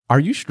Are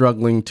you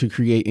struggling to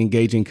create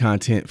engaging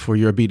content for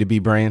your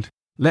B2B brand?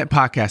 Let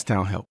Podcast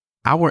Town help.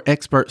 Our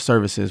expert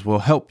services will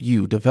help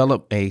you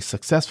develop a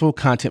successful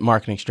content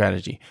marketing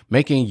strategy,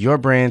 making your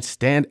brand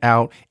stand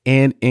out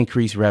and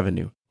increase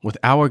revenue. With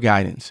our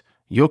guidance,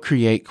 you'll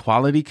create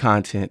quality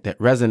content that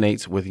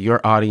resonates with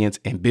your audience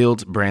and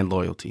builds brand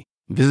loyalty.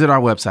 Visit our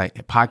website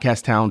at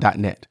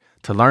podcasttown.net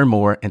to learn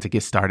more and to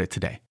get started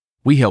today.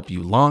 We help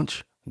you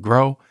launch,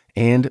 grow,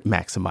 and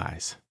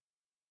maximize.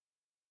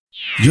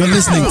 You're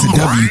listening to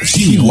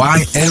WQYL-DB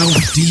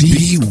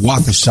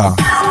Waukesha,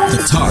 the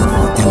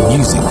talk and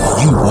music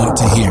you want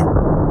to hear.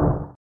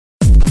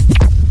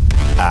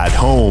 At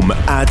home,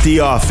 at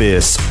the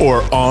office,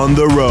 or on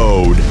the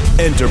road.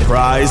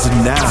 Enterprise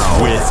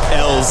Now with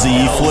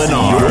LZ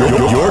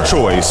Flenar. Your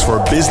choice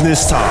for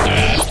business talk.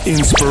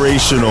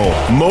 Inspirational,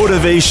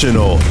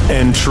 motivational,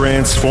 and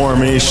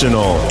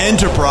transformational.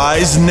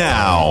 Enterprise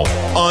Now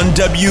on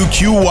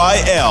WQYL-DB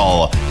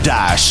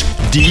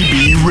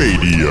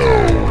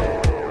Radio.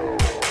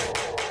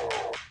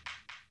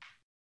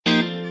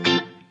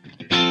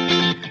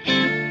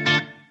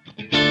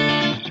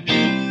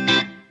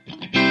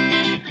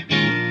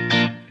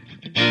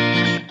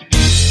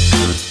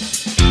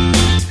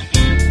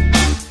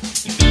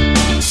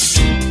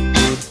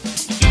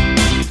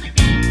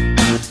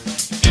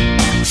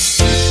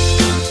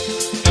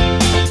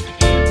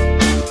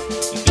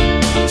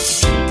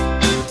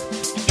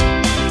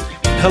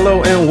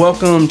 Hello and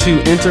welcome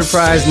to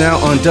Enterprise Now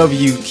on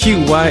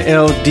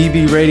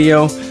WQYL-DB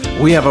Radio.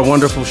 We have a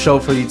wonderful show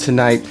for you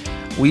tonight.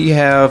 We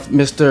have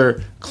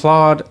Mr.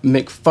 Claude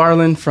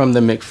McFarland from the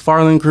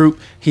McFarland Group.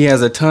 He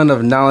has a ton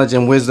of knowledge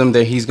and wisdom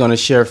that he's going to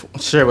share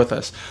with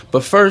us.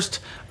 But first,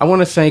 I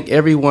want to thank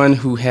everyone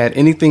who had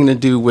anything to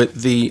do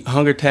with the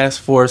Hunger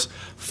Task Force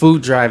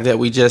food drive that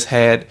we just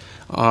had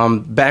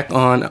back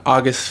on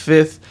August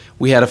 5th.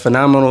 We had a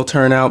phenomenal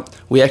turnout.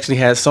 We actually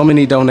had so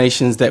many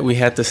donations that we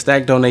had to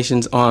stack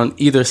donations on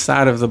either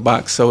side of the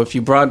box. So if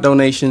you brought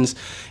donations,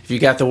 if you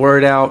got the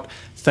word out,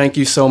 thank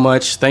you so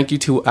much. Thank you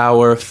to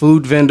our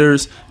food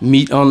vendors,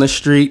 Meat on the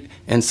Street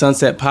and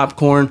Sunset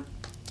Popcorn.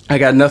 I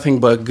got nothing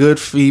but good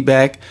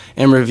feedback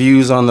and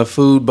reviews on the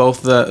food,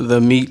 both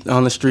the Meat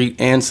on the Street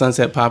and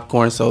Sunset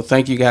Popcorn. So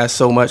thank you guys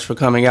so much for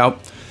coming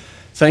out.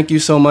 Thank you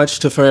so much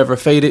to Forever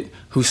Faded,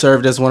 who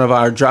served as one of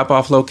our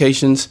drop-off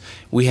locations.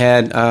 We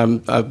had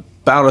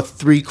about a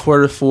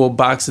 3/4 full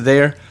box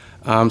there.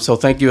 So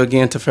thank you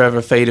again to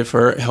Forever Faded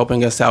for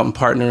helping us out and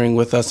partnering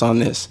with us on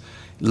this.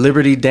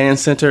 Liberty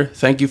Dance Center,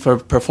 thank you for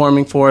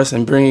performing for us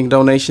and bringing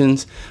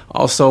donations.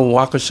 Also,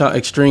 Waukesha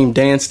Extreme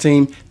Dance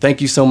Team,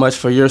 thank you so much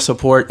for your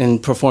support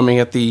and performing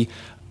at the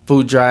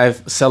Food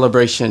Drive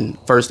Celebration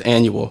first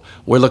annual.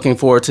 We're looking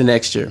forward to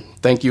next year.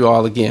 Thank you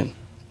all again.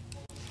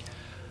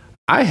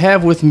 I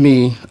have with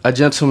me a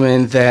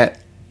gentleman that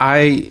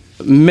I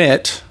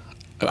met,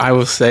 I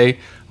will say,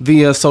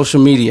 via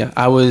social media.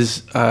 I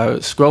was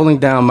scrolling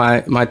down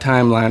my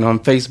timeline on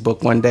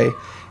Facebook one day,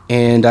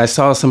 and I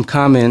saw some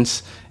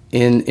comments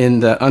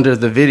in the under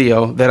the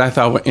video that I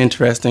thought were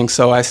interesting.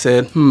 So I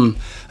said,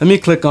 let me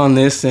click on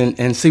this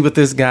and see what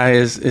this guy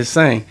is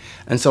saying.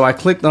 And so I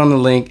clicked on the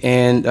link,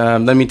 and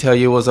let me tell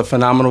you, it was a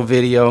phenomenal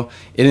video.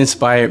 It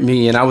inspired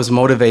me, and I was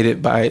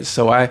motivated by it.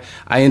 So I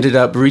ended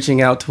up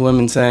reaching out to him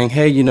and saying,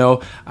 hey,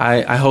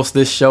 I host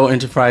this show,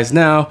 Enterprise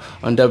Now,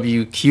 on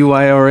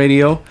WQYL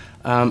Radio.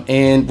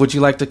 And would you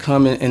like to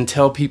come and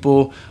tell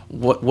people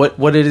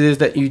what it is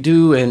that you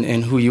do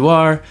and who you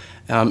are?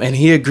 And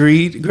he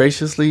agreed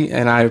graciously,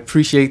 and I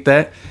appreciate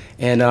that.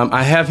 And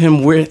I have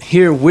him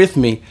here with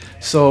me.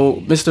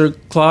 So, Mr.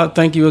 Claude,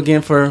 thank you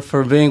again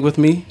for being with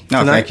me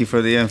tonight. No, thank you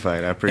for the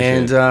invite. I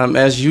appreciate it. And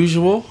as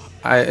usual,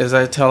 as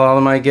I tell all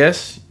of my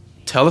guests,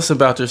 tell us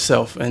about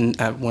yourself. And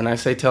when I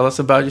say tell us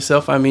about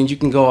yourself, I mean you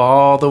can go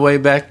all the way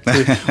back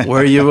to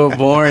where you were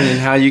born and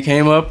how you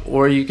came up,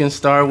 or you can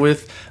start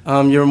with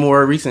your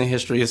more recent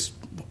history. It's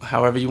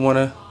however you want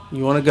to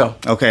go.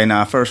 Okay,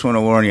 now I first want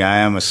to warn you, I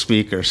am a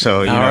speaker,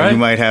 so you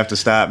might have to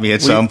stop me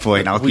at some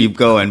point. I'll keep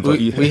going. But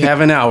we have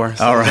an hour.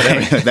 So all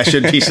right, that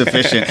should be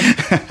sufficient.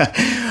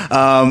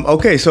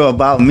 Okay, so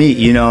about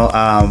me,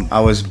 I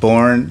was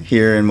born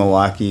here in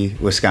Milwaukee,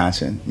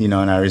 Wisconsin,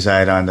 and I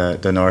reside on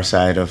the north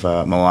side of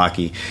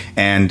Milwaukee,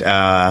 and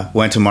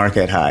went to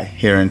Marquette High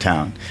here in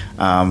town.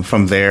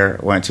 From there,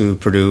 went to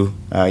Purdue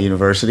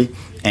University,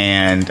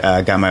 and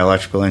got my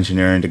electrical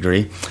engineering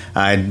degree.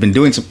 I'd been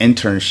doing some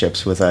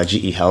internships with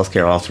GE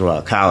Healthcare all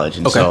throughout college,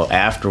 and so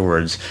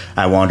afterwards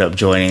I wound up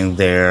joining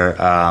their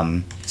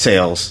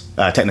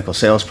technical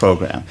sales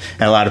program.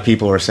 And a lot of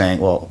people were saying,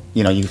 well,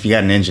 if you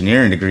got an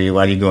engineering degree,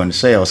 why do you go into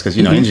sales? Because,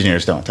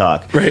 engineers don't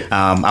talk. Right.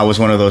 I was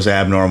one of those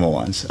abnormal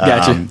ones.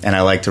 Gotcha. And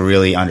I like to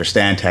really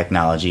understand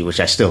technology,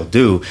 which I still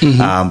do,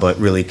 but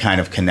really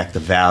kind of connect the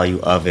value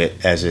of it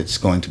as it's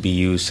going to be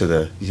used to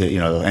the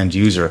end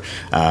user.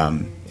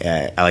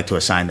 I like to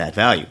assign that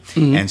value.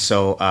 And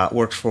so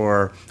worked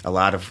for a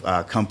lot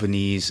of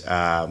companies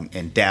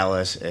in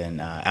Dallas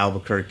and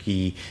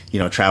Albuquerque,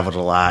 traveled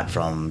a lot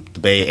from the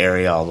Bay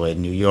Area all the way to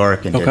New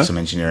York and did some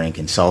engineering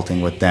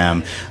consulting with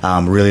them.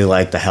 Really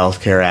liked the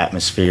healthcare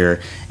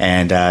atmosphere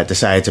and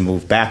decided to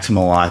move back to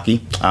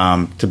Milwaukee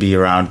to be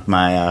around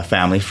my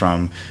family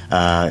from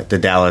the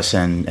Dallas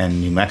and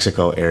New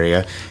Mexico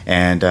area,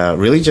 and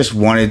really just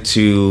wanted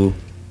to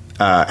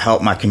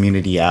help my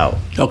community out.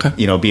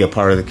 Be a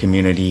part of the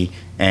community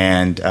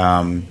and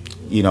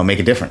make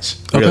a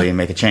difference, really, and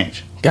make a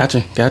change.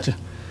 Gotcha.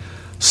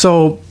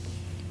 So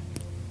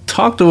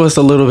talk to us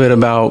a little bit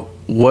about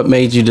what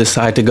made you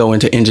decide to go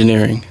into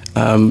engineering.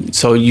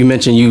 So you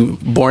mentioned you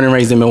born and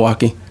raised in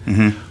Milwaukee.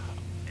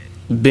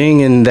 Being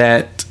in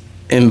that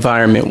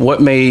environment, what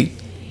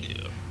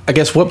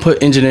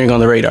put engineering on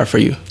the radar for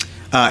you?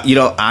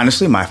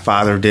 Honestly, my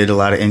father did a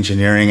lot of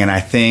engineering, and I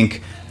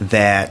think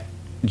that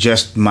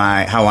just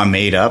how I'm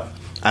made up,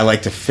 I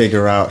like to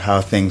figure out how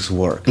things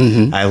work.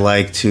 I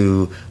like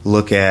to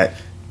look at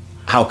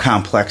how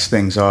complex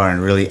things are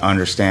and really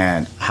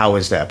understand how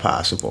is that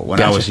possible.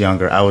 When I was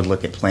younger, I would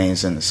look at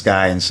planes in the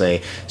sky and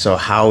say, so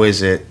how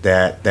is it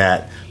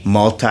that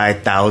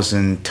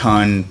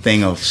multi-thousand-ton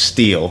thing of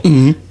steel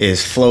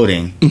is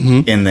floating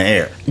in the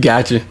air?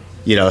 Gotcha.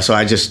 So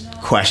I just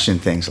question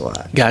things a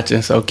lot.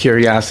 Gotcha. So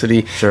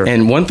curiosity. Sure.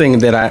 And one thing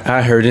that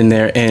I heard in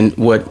there and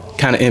what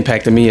kind of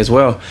impacted me as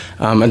well,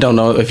 I don't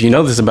know if you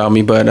know this about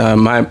me, but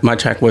my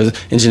track was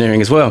engineering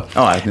as well.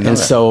 Oh, I didn't know that.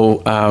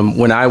 So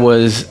when I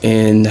was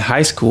in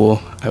high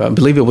school, I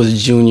believe it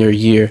was junior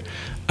year,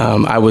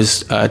 I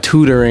was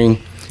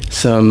tutoring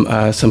some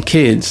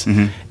kids,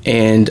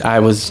 and I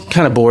was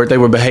kind of bored. They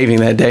were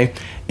behaving that day,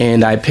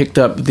 and I picked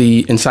up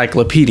the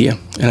encyclopedia,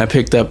 and I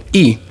picked up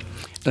E.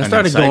 And I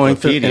started going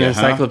through an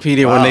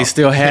encyclopedia when they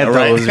still had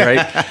those,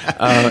 right?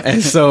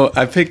 And so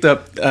I picked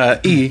up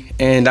E,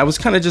 and I was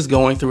kind of just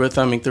going through it,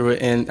 thumbing through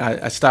it, and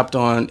I stopped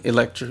on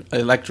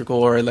electrical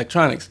or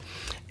electronics.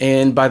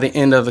 And by the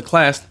end of the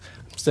class,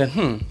 I said,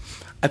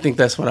 I think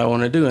that's what I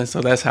want to do. And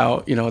so that's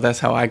how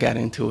I got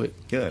into it.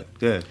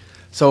 Good.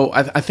 So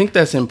I think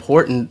that's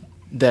important,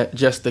 that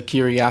just the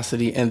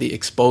curiosity and the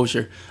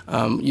exposure.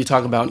 You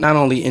talk about not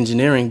only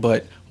engineering,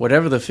 but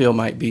whatever the field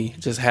might be,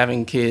 just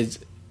having kids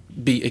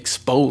be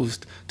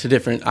exposed to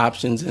different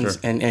options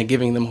and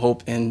giving them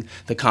hope and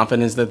the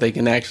confidence that they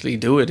can actually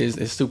do it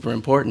is super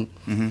important.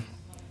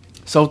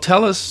 So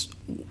tell us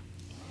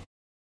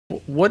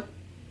what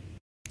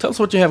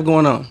you have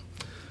going on.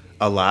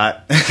 A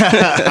lot.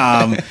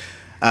 There's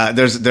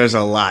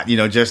a lot,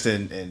 just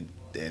in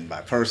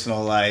my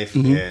personal life,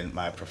 in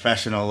my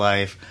professional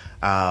life,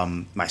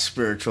 my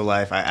spiritual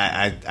life.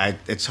 I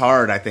it's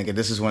hard, I think, and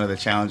this is one of the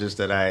challenges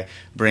that I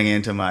bring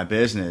into my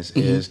business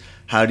is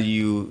how do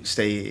you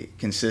stay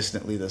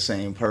consistently the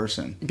same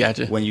person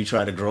when you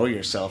try to grow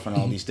yourself in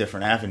all these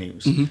different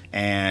avenues,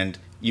 and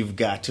you've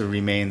got to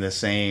remain the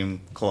same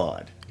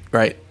Claude,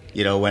 right?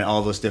 When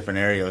all those different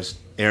areas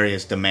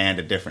demand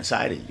a different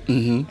side of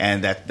you,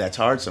 and that's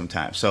hard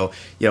sometimes. So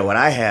what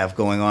I have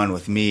going on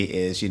with me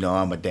is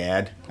I'm a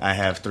dad. I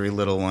have 3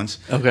 little ones.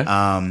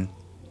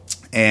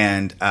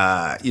 And,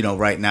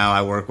 right now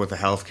I work with a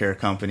healthcare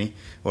company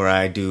where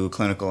I do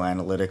clinical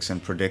analytics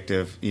and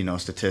predictive,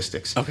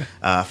 statistics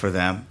for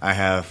them. I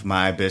have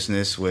my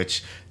business,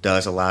 which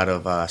does a lot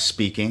of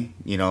speaking,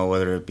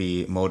 whether it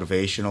be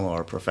motivational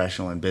or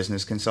professional and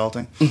business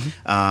consulting.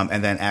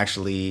 And then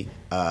actually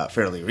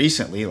fairly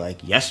recently,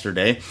 like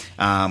yesterday,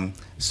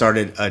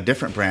 started a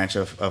different branch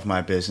of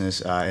my business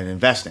in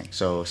investing.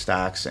 So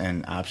stocks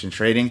and option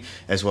trading,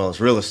 as well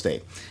as real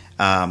estate.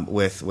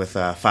 With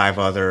 5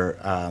 other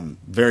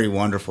very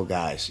wonderful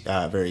guys,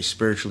 very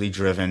spiritually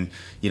driven,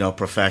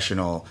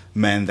 professional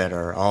men that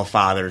are all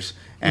fathers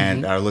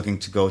and are looking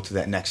to go to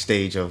that next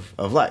stage of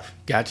life.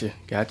 Gotcha.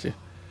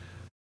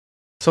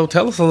 So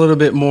tell us a little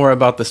bit more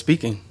about the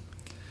speaking.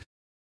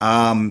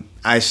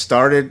 I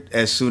started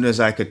as soon as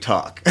I could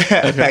talk.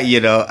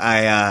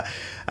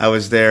 I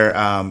was there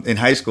in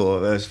high school.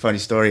 It was a funny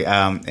story.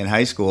 In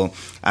high school,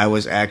 I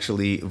was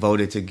actually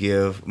voted to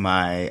give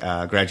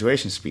my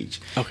graduation speech.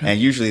 And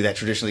usually that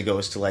traditionally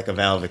goes to like a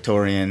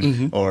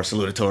valedictorian or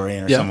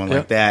salutatorian or someone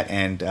like that.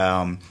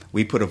 And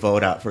we put a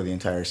vote out for the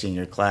entire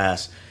senior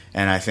class.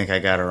 And I think I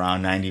got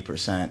around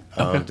 90%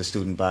 of the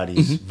student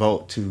body's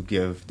vote to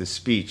give the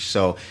speech.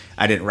 So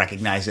I didn't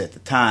recognize it at the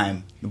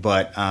time,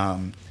 but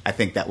I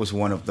think that was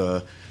one of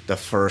the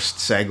first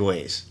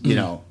segues,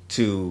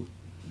 to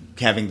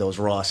having those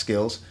raw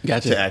skills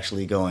to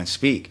actually go and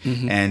speak.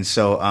 And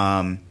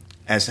so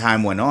as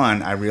time went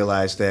on, I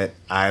realized that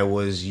I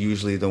was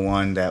usually the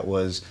one that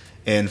was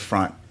in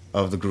front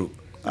of the group.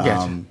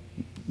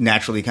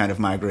 Naturally kind of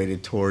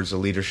migrated towards a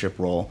leadership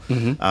role.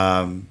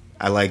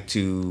 I like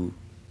to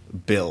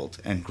build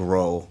and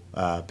grow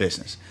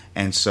business.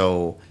 And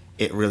so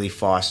it really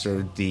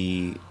fostered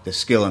the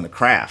skill and the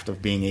craft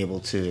of being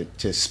able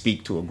to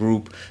speak to a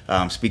group,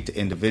 speak to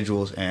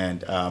individuals,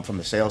 and from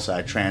the sales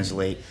side,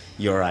 translate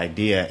your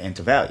idea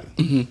into value.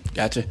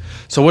 Gotcha.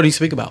 So what do you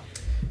speak about?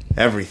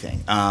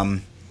 Everything.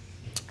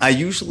 I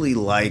usually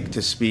like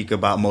to speak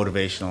about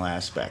motivational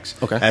aspects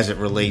as it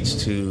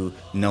relates to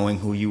knowing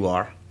who you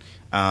are,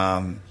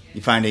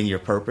 you finding your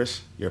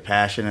purpose, your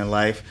passion in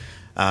life.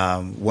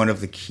 One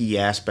of the key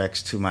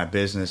aspects to my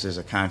business is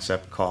a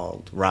concept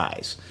called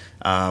Rise.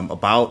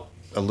 About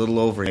a little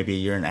over maybe a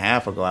year and a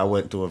half ago, I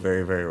went through a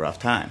very, very rough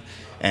time.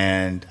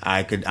 And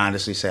I could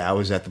honestly say I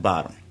was at the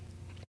bottom.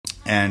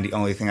 And the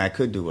only thing I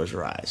could do was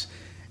rise.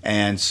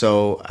 And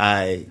so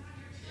I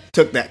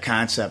took that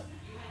concept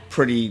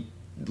pretty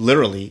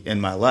literally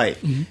in my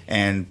life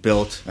and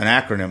built an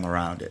acronym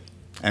around it.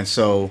 And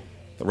so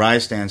the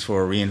RISE stands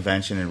for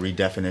Reinvention and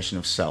Redefinition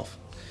of Self,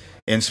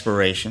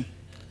 Inspiration,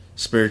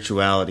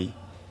 Spirituality,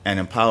 and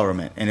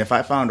Empowerment. And if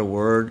I found a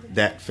word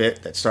that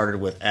fit, that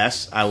started with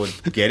S, I would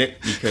get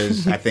it,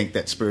 because I think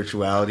that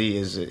spirituality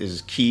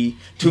is key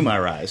to my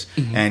rise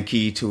and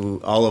key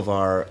to all of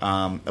our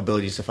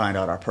abilities to find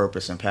out our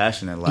purpose and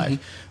passion in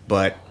life.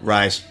 But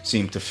RISE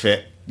seemed to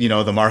fit,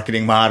 the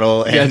marketing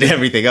model and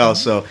everything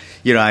else. So,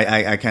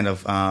 I kind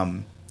of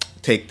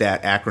take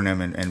that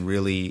acronym and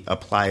really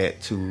apply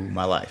it to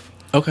my life.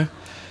 Okay.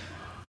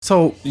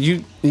 So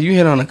you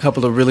hit on a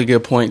couple of really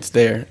good points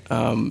there.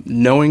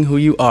 Knowing who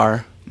you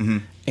are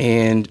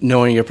and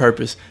knowing your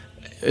purpose.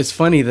 It's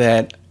funny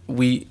that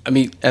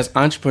as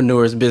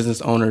entrepreneurs, business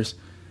owners,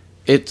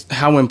 it's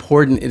how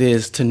important it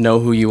is to know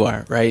who you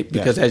are, right?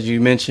 Because as you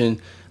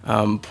mentioned,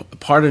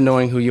 part of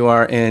knowing who you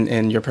are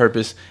and your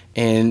purpose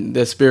and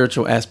the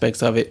spiritual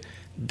aspects of it,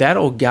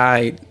 that'll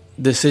guide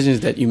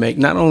decisions that you make,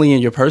 not only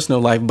in your personal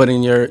life, but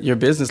in your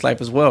business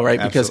life as well, right?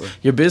 Absolutely.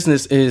 Because your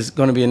business is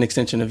going to be an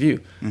extension of you.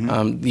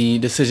 The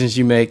decisions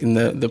you make and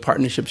the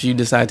partnerships you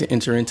decide to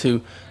enter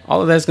into,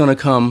 all of that's going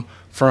to come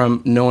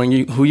from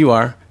knowing who you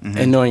are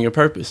and knowing your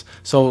purpose.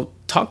 So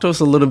talk to us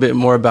a little bit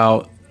more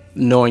about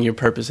knowing your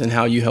purpose and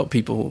how you help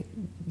people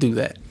do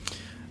that.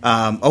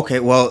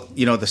 Okay, well,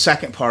 the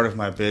second part of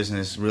my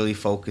business really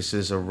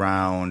focuses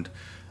around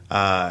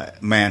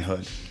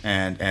manhood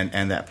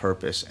and that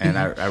purpose. And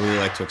I really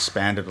like to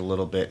expand it a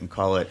little bit and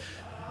call it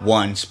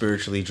 1,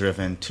 spiritually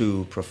driven,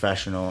 2,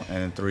 professional,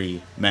 and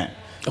 3, men.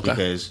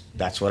 Because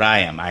that's what I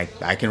am. I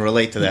can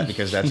relate to that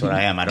because that's what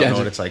I am. I don't know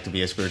what it's like to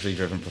be a spiritually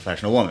driven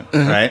professional woman,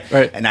 right?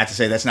 And not to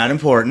say that's not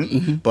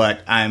important,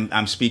 but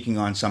I'm speaking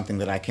on something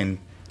that I can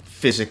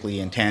physically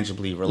and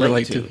tangibly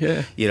relate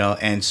to.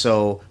 And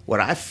so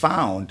what I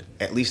found,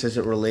 at least as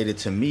it related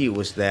to me,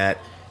 was that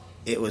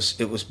it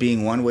was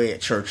being one way at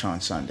church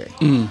on Sunday,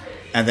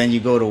 and then you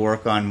go to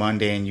work on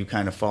Monday and you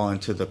kind of fall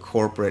into the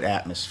corporate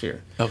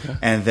atmosphere,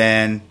 and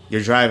then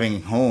you're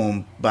driving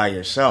home by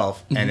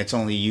yourself and it's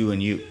only you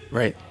and you,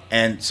 right?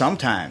 And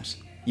sometimes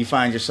you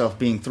find yourself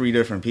being 3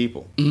 different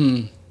people,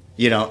 and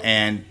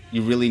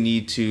you really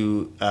need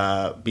to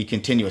be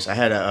continuous. I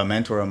had a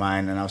mentor of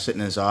mine, and I was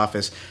sitting in his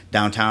office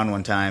downtown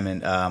one time,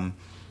 and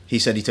he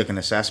said he took an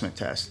assessment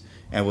test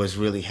and was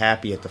really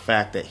happy at the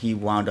fact that he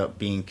wound up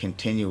being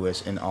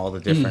continuous in all the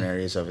different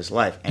areas of his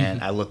life.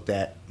 And I looked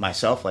at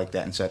myself like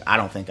that and said, I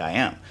don't think I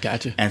am.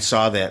 Gotcha. And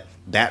saw that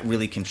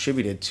really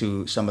contributed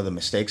to some of the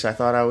mistakes I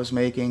thought I was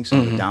making, some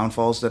of the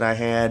downfalls that I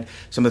had,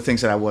 some of the things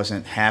that I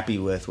wasn't happy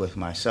with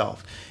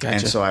myself. Gotcha.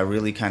 And so I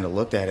really kind of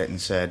looked at it and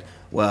said,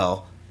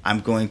 well, I'm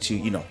going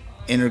to,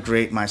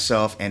 integrate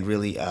myself and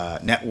really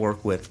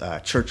network with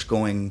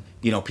church-going,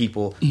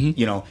 people,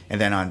 and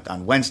then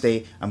on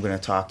Wednesday, I'm going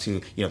to talk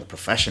to, the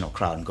professional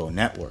crowd and go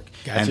network.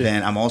 Gotcha. And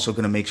then I'm also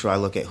going to make sure I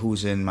look at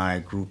who's in my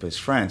group as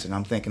friends. And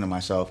I'm thinking to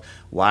myself,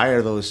 why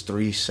are those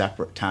 3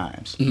 separate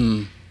times?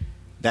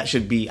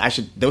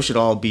 Those should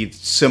all be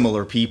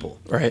similar people,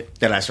 right,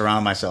 that I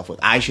surround myself with.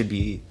 I should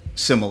be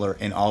similar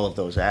in all of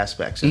those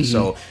aspects. And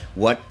so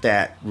what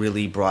that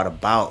really brought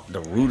about,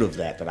 the root of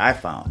that I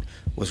found,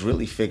 was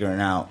really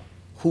figuring out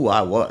who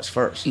I was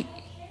first.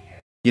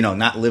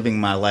 Not living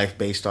my life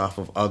based off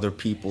of other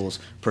people's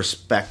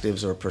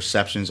perspectives or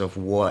perceptions of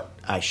what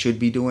I should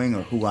be doing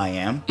or who I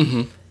am,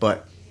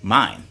 but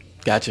mine.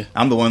 Gotcha.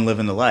 I'm the one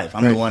living the life.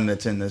 I'm the one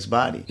that's in this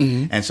body.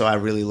 And so I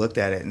really looked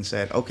at it and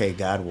said, okay,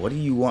 God, what do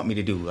you want me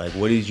to do? Like,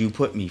 what did you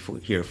put me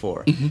here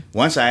for?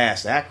 Once I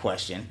asked that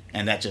question,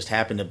 and that just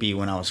happened to be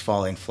when I was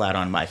falling flat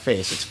on my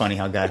face. It's funny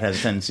how God has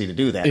a tendency to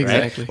do that,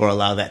 exactly, right? Or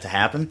allow that to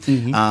happen.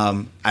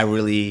 I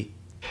really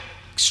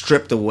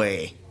stripped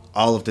away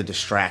all of the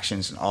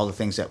distractions and all the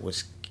things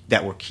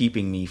that were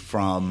keeping me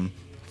from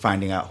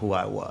finding out who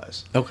I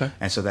was. Okay.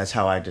 And so that's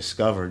how I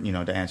discovered,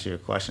 to answer your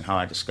question, how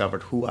I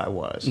discovered who I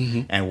was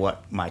and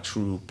what my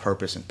true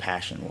purpose and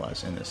passion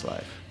was in this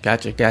life.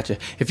 Gotcha.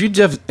 If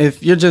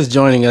you're just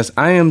joining us,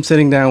 I am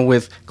sitting down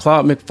with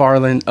Claude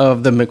McFarland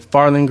of the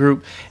McFarland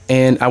Group,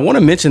 and I want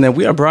to mention that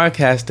we are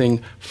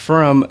broadcasting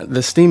from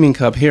the Steaming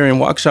Cup here in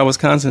Waukesha,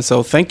 Wisconsin.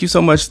 So thank you so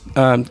much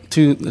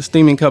to the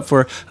Steaming Cup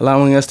for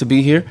allowing us to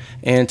be here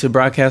and to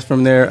broadcast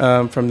from their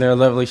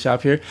lovely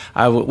shop here.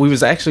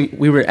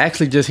 We were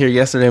actually just here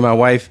yesterday. My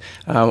wife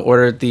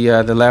ordered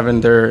the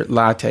lavender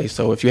latte.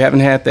 So if you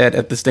haven't had that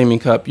at the Steaming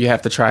Cup, you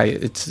have to try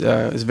it. It's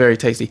very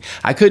tasty.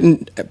 I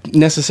couldn't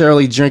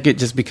necessarily drink it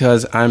just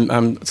because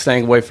I'm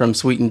staying away from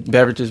sweetened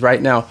beverages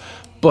right now.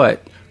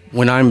 But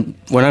when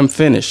I'm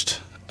finished,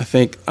 I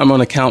think I'm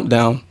on a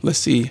countdown. Let's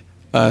see,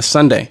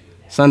 Sunday.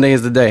 Sunday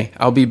is the day.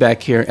 I'll be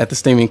back here at the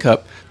Steaming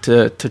Cup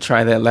to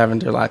try that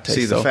lavender latte.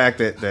 See, the fact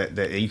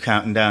that you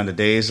counting down the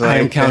days, I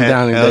am counting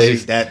down the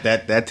days.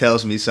 That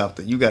tells me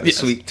something. You got a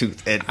sweet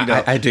tooth, and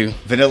I do.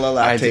 Vanilla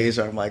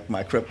lattes are like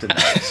my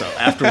kryptonite. So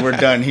after we're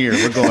done here,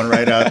 we're going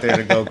right out there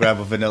to go grab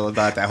a vanilla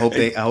latte. I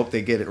hope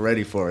they get it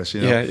ready for us.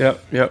 Yeah.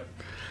 Yep.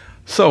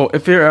 So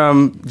if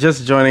you're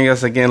just joining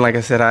us again, like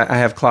I said, I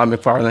have Claude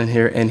McFarland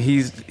here, and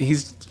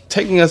he's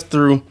taking us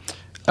through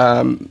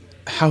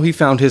how he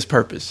found his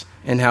purpose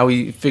and how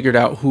he figured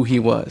out who he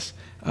was.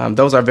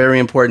 Those are very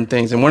important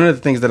things. And one of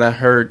the things that I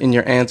heard in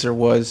your answer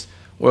was,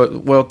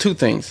 well, two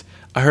things.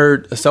 I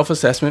heard a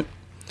self-assessment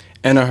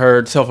and I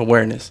heard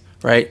self-awareness,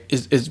 right?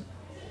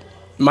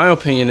 My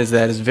opinion is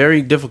that it's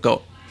very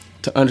difficult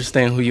to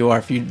understand who you are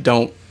if you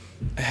don't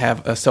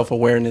have a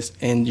self-awareness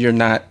and you're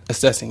not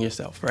assessing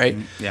yourself, right?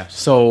 Yeah.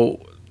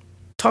 So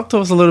talk to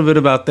us a little bit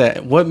about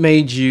that. What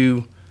made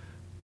you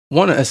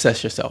want to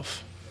assess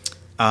yourself?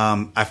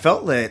 I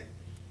felt that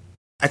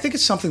I think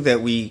it's something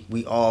that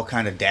we all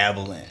kind of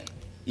dabble in.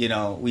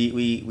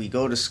 We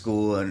go to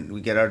school and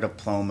we get our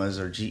diplomas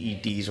or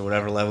GEDs or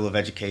whatever level of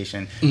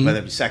education, whether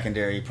it be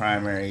secondary,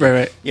 primary,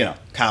 right.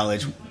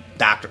 College,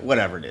 doctor,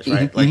 whatever it is,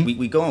 right? Like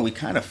we go and we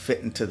kind of fit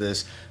into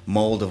this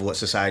mold of what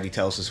society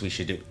tells us we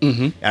should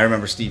do. I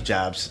remember Steve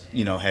Jobs,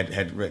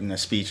 had written a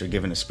speech or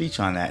given a speech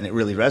on that, and it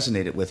really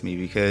resonated with me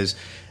because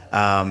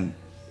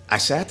I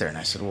sat there and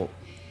I said, well,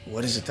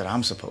 what is it that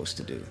I'm supposed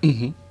to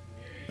do?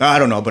 I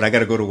don't know, but I got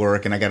to go to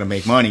work and I got to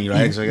make money,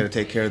 right? Because I got to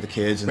take care of the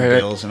kids and the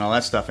bills and all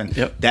that stuff. And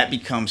that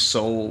becomes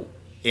so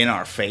in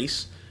our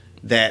face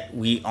that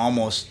we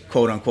almost,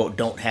 quote unquote,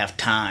 don't have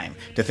time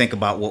to think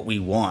about what we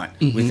want.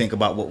 We think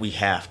about what we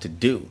have to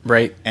do.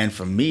 Right. And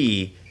for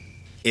me,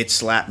 it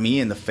slapped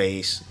me in the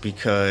face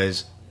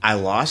because I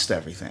lost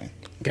everything.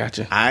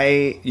 Gotcha.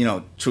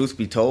 Truth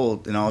be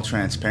told, in all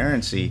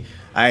transparency,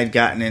 I had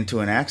gotten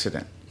into an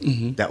accident.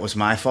 That was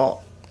my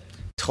fault.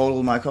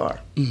 Totaled my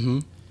car.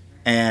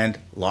 And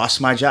lost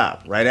my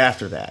job right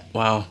after that.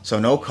 Wow. So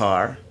no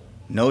car,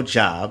 no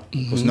job,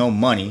 was no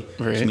money,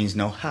 right. Which means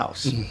no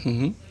house.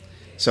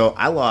 So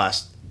I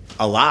lost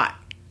a lot.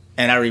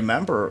 And I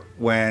remember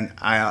when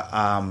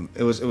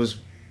it was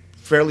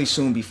fairly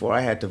soon before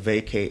I had to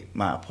vacate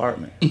my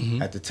apartment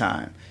at the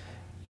time.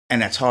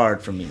 And that's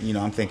hard for me.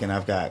 I'm thinking I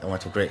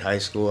went to a great high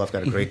school, I've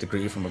got a great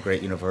degree from a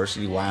great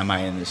university. Why am I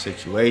in this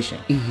situation?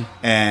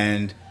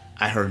 And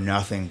I heard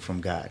nothing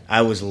from God.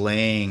 I was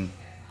laying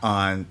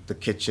on the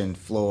kitchen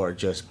floor,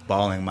 just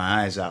bawling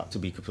my eyes out, to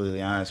be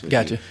completely honest with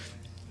you.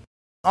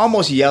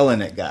 Almost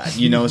yelling at God,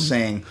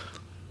 saying,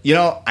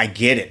 I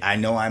get it. I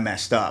know I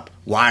messed up.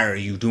 Why are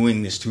you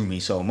doing this to me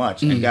so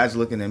much? And God's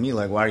looking at me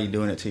like, why are you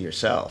doing it to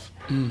yourself?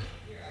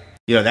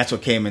 That's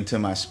what came into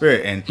my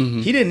spirit. And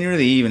he didn't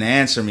really even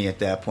answer me at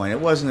that point. It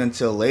wasn't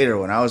until later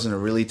when I was in a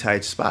really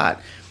tight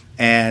spot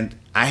and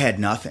I had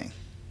nothing.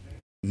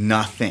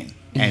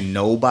 And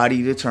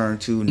nobody to turn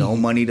to, no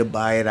money to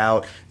buy it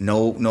out,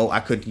 no,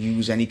 I couldn't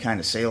use any kind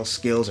of sales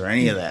skills or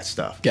any of that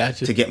stuff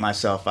to get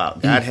myself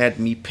out. God had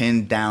me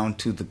pinned down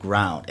to the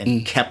ground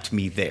and kept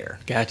me there.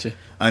 Gotcha.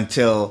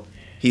 Until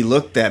he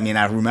looked at me, and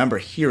I remember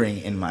hearing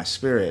in my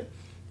spirit,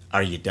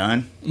 "Are you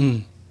done?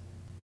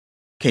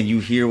 Can you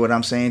hear what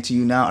I'm saying to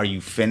you now? Are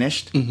you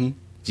finished? Do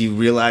you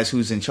realize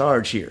who's in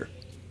charge here?"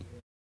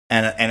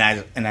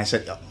 And I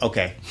said,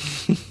 okay,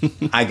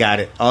 I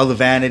got it. All the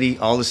vanity,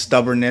 all the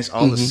stubbornness,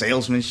 all the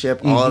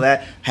salesmanship, all of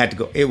that had to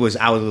go. It was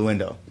out of the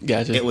window.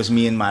 Gotcha. It was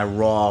me in my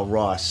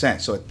raw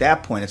sense. So at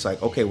that point, it's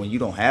like, okay, when you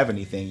don't have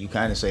anything, you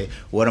kind of say,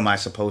 what am I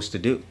supposed to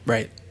do?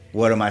 Right.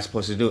 What am I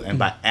supposed to do? And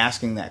by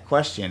asking that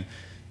question,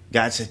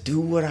 God said,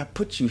 do what I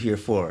put you here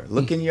for.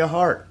 Look in your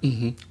heart.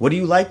 What do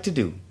you like to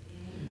do?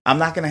 I'm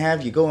not going to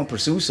have you go and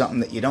pursue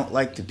something that you don't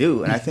like to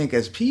do. And I think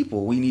as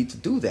people, we need to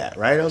do that,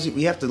 right?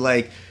 We have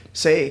to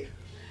say,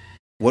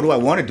 what do I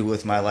want to do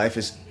with my life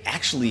is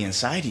actually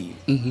inside of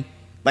you.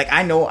 Like,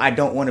 I know I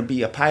don't want to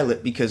be a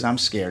pilot because I'm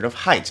scared of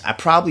heights. I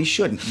probably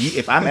shouldn't.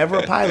 If I'm ever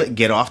a pilot,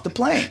 get off the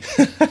plane.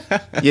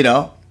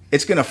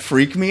 It's going to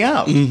freak me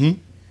out. And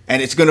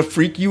it's going to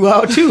freak you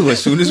out too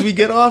as soon as we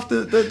get off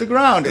the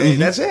ground. And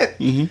that's it.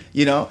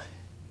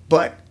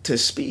 But to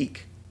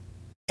speak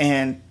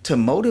and to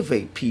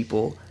motivate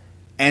people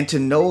and to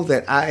know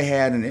that I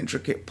had an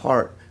intricate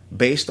part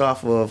based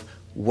off of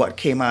what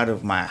came out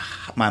of my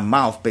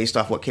mouth, based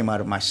off what came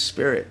out of my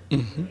spirit,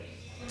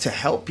 to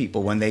help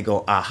people when they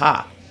go,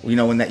 aha,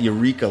 when that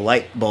eureka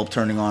light bulb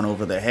turning on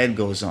over their head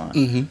goes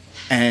on.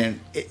 And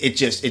it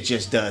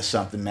just does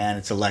something, man.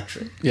 It's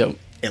electric. Yep.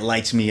 It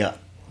lights me up.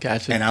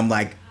 Gotcha. And I'm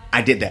like,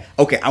 I did that.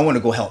 Okay, I want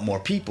to go help more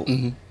people.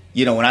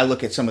 When I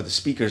look at some of the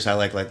speakers I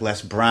like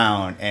Les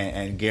Brown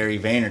and Gary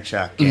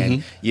Vaynerchuk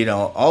and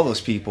all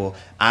those people,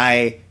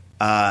 I'm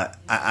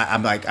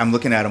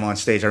looking at them on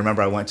stage. I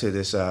remember I went to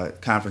this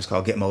conference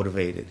called Get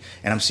Motivated,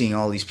 and I'm seeing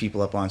all these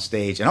people up on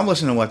stage, and I'm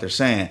listening to what they're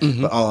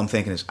saying, but all I'm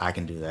thinking is, I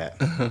can do that.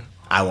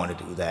 I want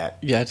to do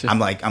that. Gotcha. I'm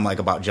like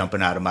about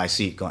jumping out of my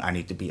seat going, I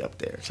need to be up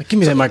there. So give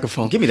me that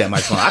microphone. Give me that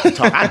microphone. I can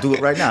talk. I do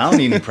it right now. I don't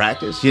need any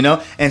practice, you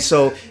know? And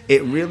so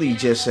it really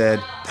just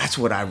said, that's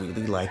what I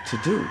really like to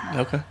do.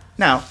 Okay.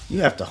 Now, you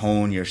have to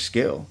hone your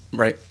skill.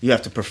 Right. You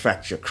have to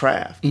perfect your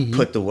craft,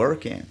 put the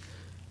work in,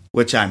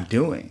 which I'm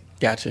doing.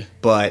 Gotcha.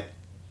 But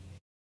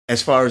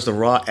as far as the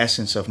raw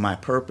essence of my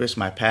purpose,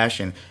 my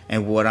passion,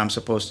 and what I'm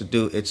supposed to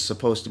do, it's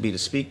supposed to be to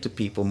speak to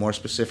people, more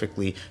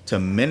specifically to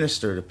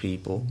minister to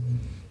people,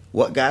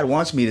 what God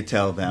wants me to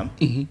tell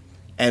them,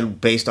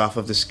 and based off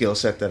of the skill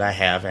set that I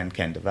have and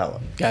can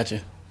develop.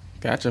 Gotcha.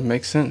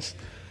 Makes sense.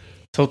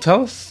 So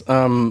tell us,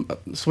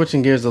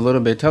 switching gears a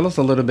little bit, tell us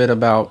a little bit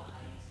about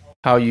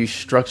how you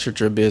structured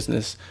your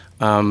business.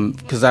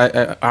 Because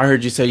I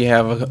heard you say you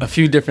have a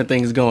few different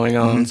things going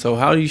on. So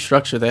how do you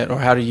structure that, or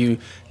how do you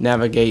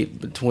navigate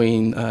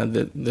between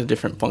the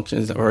different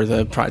functions or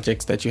the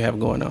projects that you have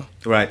going on?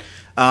 Right.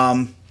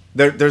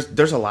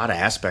 There's a lot of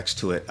aspects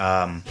to it.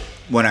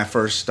 When I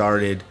first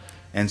started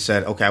and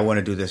said, okay, I want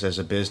to do this as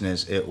a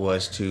business, it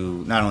was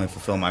to not only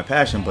fulfill my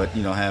passion, but,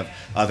 you know, have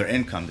other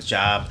income. The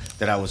job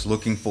that I was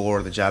looking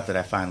for, the job that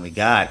I finally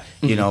got,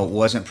 you know,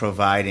 wasn't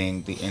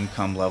providing the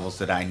income levels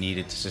that I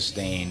needed to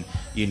sustain,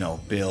 you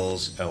know,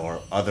 bills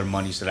or other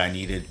monies that I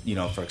needed, you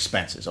know, for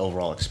expenses,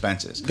 overall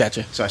expenses.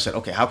 Gotcha. So I said,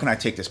 okay, how can I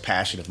take this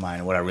passion of mine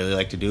and what I really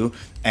like to do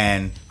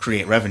and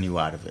create revenue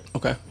out of it?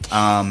 Okay.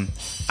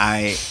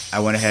 I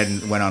went ahead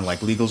and went on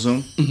like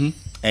LegalZoom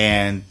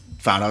and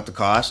found out the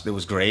cost. It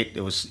was great.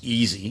 It was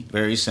easy,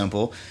 very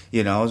simple.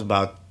 You know, it was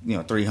about, you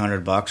know,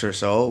 $300 or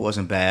so. It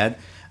wasn't bad.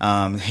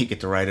 You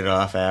get to write it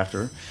off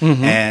after.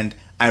 And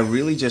I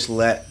really just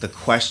let the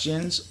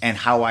questions and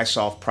how I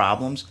solve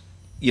problems,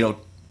 you know,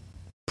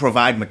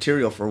 provide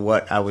material for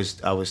what I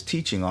was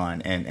teaching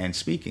on and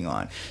speaking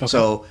on. Okay.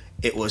 So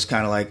it was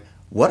kind of like,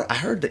 I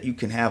heard that you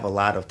can have a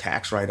lot of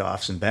tax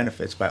write-offs and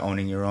benefits by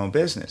owning your own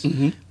business.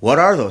 What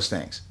are those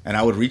things? And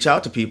I would reach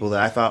out to people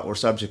that I thought were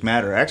subject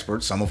matter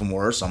experts. Some of them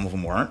were, some of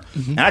them weren't.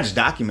 And I just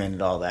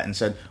documented all that and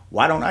said,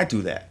 why don't I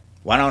do that?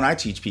 Why don't I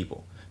teach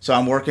people? So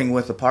I'm working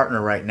with a partner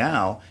right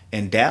now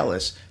in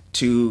Dallas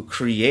to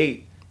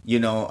create, you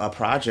know, a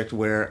project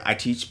where I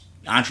teach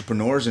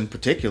entrepreneurs in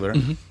particular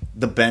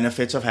the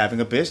benefits of having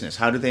a business.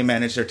 How do they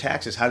manage their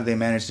taxes? How do they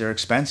manage their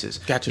expenses?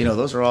 Gotcha. You know,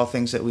 those are all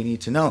things that we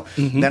need to know.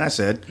 Then I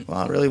said, well,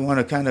 I really want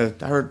to kind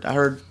of, I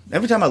heard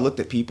every time I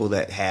looked at people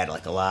that had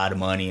like a lot of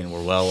money and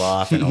were well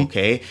off and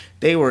okay,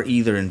 they were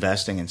either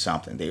investing in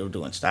something. They were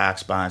doing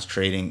stocks, bonds,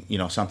 trading, you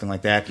know, something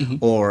like that,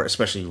 or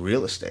especially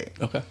real estate.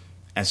 Okay.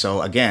 And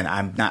so, again,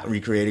 I'm not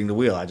recreating the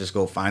wheel. I just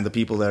go find the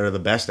people that are the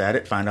best at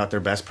it, find out their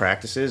best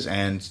practices,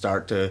 and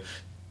start to,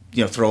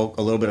 you know, throw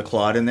a little bit of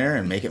Claude in there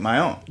and make it my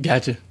own.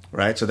 Gotcha.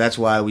 Right? So that's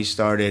why we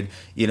started,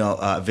 you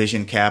know,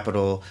 Vision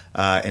Capital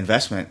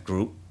Investment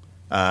Group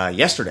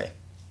yesterday.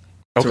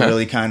 To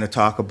really kind of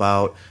talk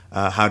about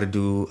how to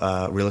do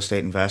real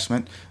estate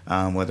investment,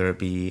 whether it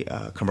be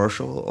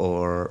commercial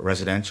or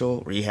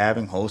residential,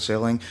 rehabbing,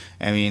 wholesaling.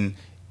 I mean,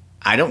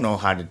 I don't know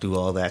how to do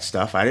all that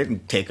stuff. I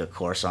didn't take a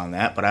course on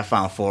that, but I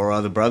found 4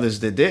 other brothers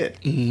that did.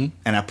 And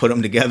I put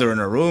them together in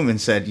a room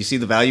and said, you see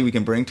the value we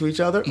can bring to each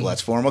other?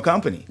 Let's form a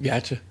company.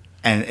 Gotcha.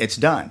 And it's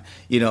done.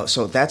 You know,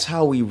 so that's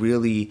how we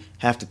really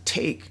have to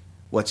take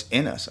what's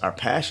in us, our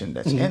passion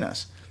that's in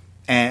us,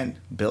 and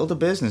build a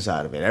business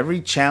out of it. Every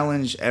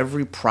challenge,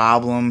 every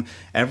problem,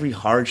 every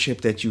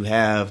hardship that you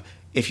have,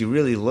 if you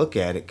really look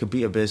at it, could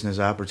be a business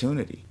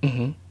opportunity.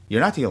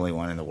 You're not the only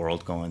one in the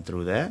world going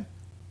through that.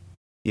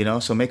 You know,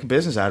 so make a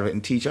business out of it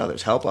and teach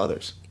others, help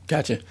others.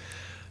 Gotcha.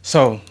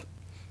 So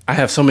I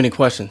have so many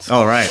questions.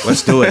 All right,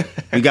 let's do it.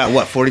 We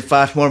got,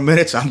 45 more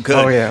minutes? I'm good.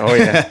 Oh,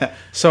 yeah.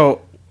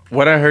 So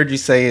what I heard you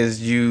say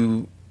is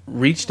you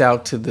reached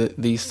out to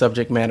these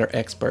subject matter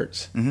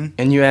experts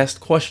and you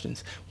asked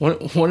questions. One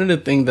of the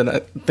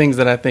things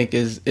that I think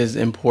is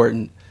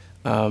important,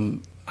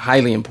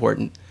 highly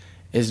important,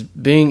 is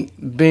being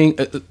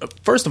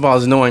first of all,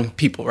 is knowing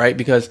people, right?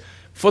 Because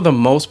for the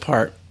most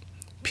part,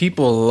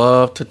 people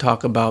love to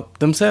talk about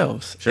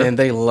themselves, and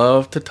they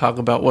love to talk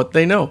about what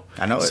they know.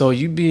 I know it. So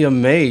you'd be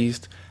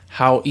amazed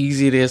how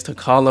easy it is to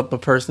call up a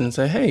person and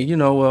say, hey, you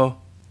know,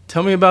 well,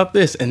 tell me about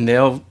this, and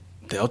they'll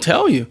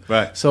tell you.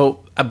 Right.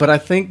 So, but I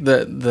think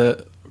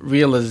the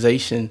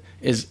realization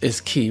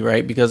is key,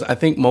 right? Because I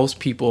think most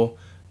people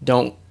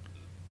don't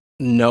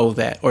know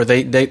that, or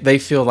they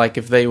feel like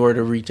if they were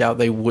to reach out,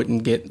 they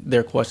wouldn't get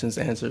their questions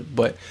answered.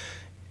 But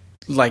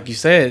like you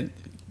said,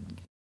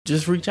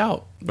 just reach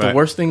out. Right. The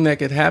worst thing that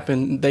could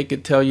happen, they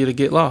could tell you to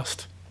get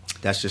lost.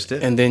 That's just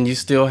it. And then you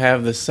still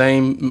have the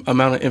same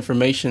amount of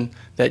information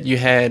that you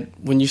had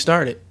when you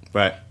started.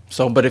 Right.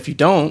 So, but if you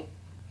don't,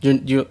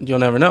 you'll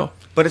never know.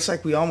 But it's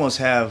like we almost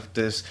have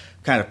this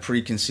kind of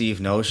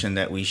preconceived notion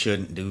that we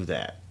shouldn't do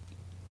that.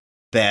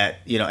 That,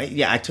 you know,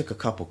 I took a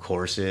couple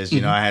courses,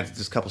 you know, I had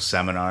just a couple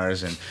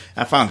seminars, and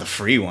I found the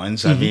free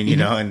ones. I mean, you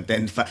know,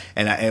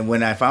 and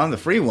when I found the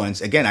free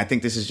ones, again, I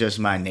think this is just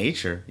my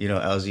nature, you know,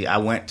 LZ. I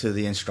went to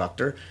the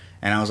instructor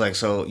And I was like,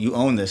 so you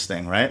own this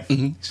thing, right?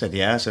 He said,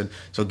 yeah. I said,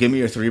 so give me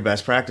your 3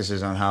 best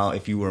practices on how,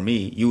 if you were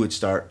me, you would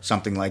start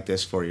something like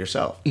this for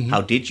yourself.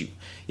 How did you?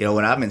 You know,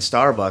 when I'm in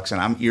Starbucks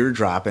and I'm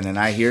eardropping and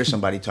I hear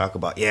somebody talk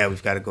about, yeah,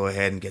 we've got to go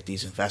ahead and get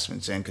these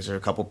investments in because there are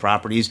a couple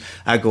properties,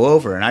 I go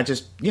over and I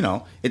just, you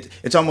know,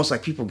 it's almost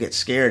like people get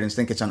scared and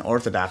think it's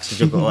unorthodox to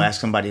just go ask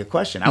somebody a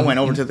question. I went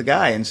over to the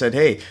guy and said,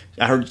 hey,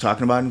 I heard you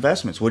talking about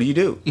investments. What do you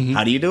do?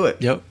 How do you do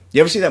it? Yep.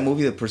 You ever see that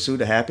movie, The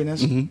Pursuit of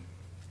Happiness?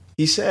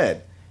 He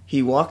said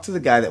he walked to the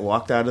guy that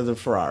walked out of the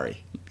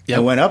Ferrari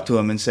and went up to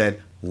him and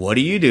said, what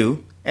do you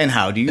do and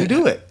how do you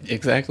do it?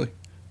 Exactly.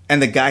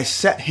 And the guy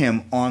set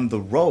him on the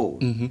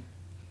road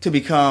to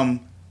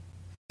become,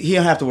 he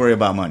don't have to worry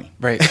about money.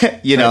 Right.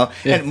 You know, Right.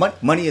 Yeah. and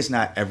money is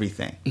not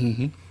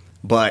everything.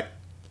 But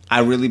I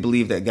really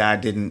believe that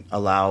God didn't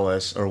allow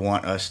us or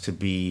want us to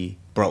be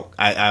broke.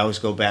 I always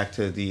go back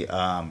to the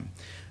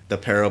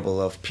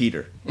parable of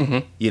Peter.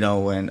 You know,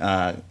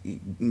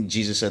 when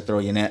Jesus said, throw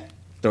your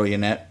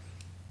net.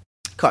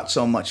 Caught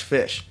so much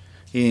fish,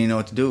 he didn't know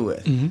what to do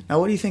with. Now,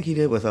 what do you think he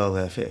did with all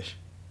that fish?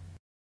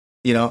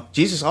 You know,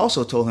 Jesus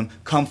also told him,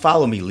 come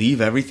follow me, leave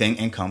everything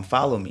and come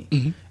follow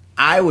me.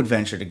 I would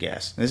venture to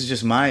guess, this is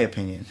just my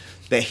opinion,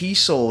 that he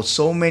sold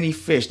so many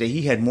fish that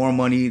he had more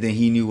money than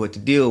he knew what to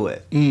deal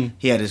with.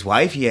 He had his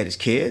wife, he had his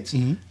kids.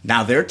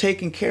 Now they're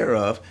taken care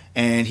of,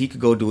 and he could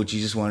go do what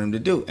Jesus wanted him to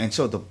do. And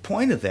so the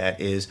point of that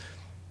is,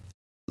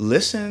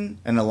 listen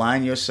and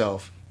align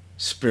yourself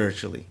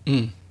spiritually.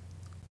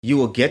 You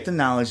will get the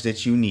knowledge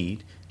that you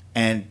need,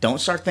 and don't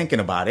start thinking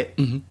about it.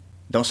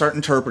 Don't start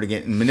interpreting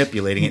it and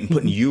manipulating it and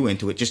putting you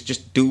into it.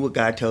 Just do what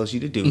God tells you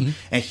to do,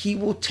 and he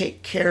will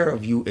take care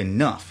of you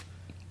enough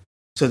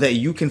so that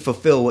you can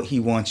fulfill what he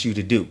wants you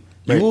to do.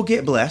 You will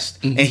get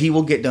blessed, and he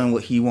will get done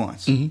what he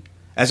wants.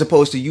 As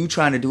opposed to you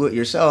trying to do it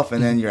yourself,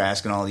 and then you're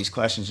asking all these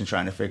questions and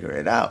trying to figure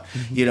it out.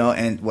 You know,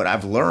 and what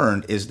I've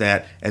learned is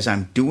that as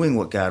I'm doing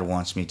what God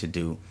wants me to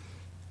do,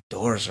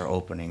 doors are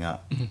opening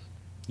up.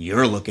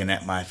 You're looking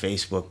at my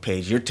Facebook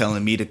page. You're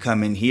telling me to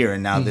come in here,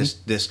 and now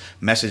this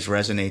message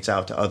resonates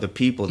out to other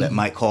people that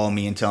might call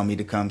me and tell me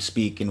to come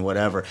speak and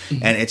whatever.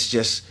 And it's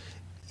just,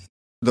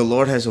 the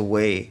Lord has a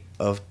way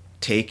of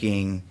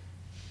taking,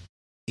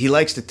 he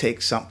likes to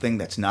take something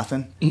that's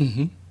nothing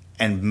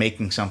and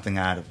making something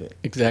out of it.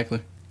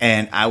 Exactly.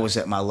 And I was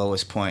at my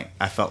lowest point.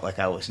 I felt like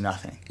I was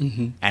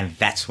nothing. And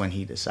that's when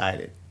he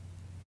decided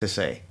to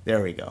say,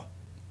 there we go.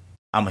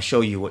 I'm going to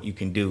show you what you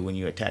can do when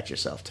you attach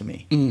yourself to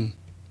me.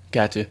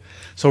 Gotcha.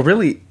 So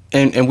really,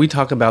 and we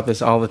talk about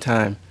this all the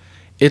time,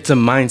 it's a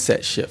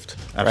mindset shift,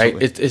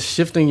 Absolutely. right? It's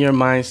shifting your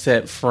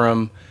mindset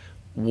from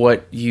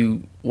what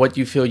you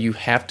feel you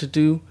have to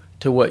do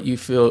to what you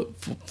feel,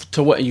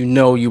 to what you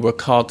know you were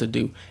called to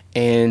do,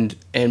 and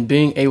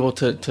being able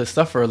to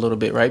suffer a little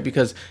bit, right?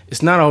 Because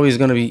it's not always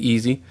going to be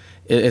easy.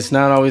 It's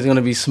not always going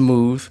to be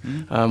smooth.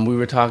 I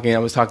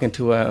was talking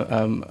to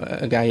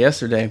a guy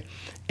yesterday,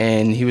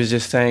 and he was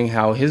just saying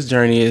how his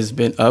journey has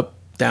been up,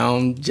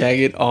 down,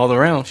 jagged, all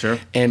around. Sure.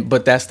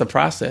 But that's the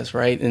process,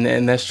 right?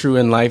 And that's true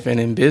in life and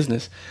in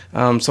business.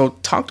 So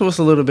talk to us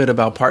a little bit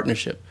about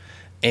partnership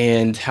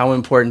and how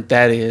important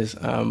that is.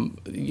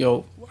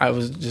 I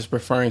was just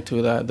referring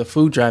to the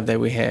food drive that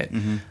we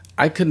had.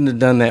 I couldn't have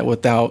done that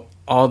without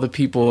all the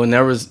people, and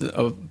there was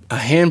a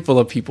handful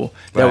of people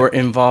that were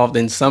involved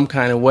in some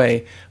kind of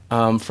way,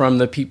 from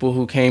the people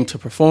who came to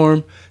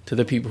perform to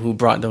the people who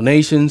brought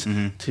donations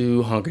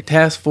to Hunger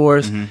Task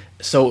Force.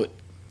 So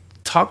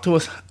talk to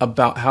us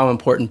about how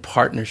important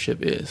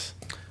partnership is.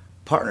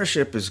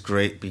 Partnership is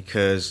great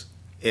because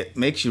it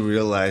makes you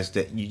realize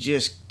that you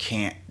just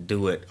can't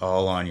do it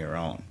all on your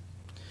own.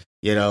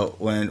 You know,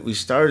 when we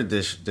started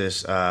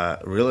this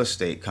real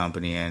estate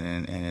company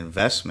and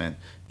investment,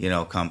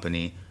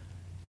 company,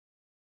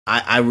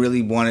 I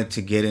really wanted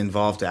to get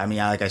involved. I mean,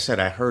 like I said,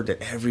 I heard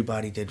that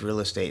everybody did real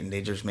estate and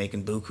they're just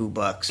making buku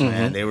bucks,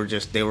 man. They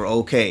were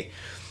okay.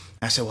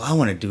 I said, well, I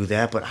want to do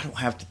that, but I don't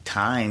have the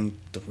time,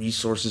 the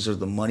resources, or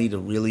the money to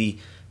really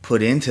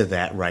put into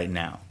that right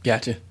now.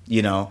 Gotcha.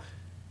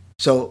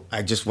 So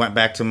I just went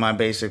back to my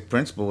basic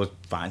principle: was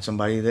find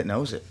somebody that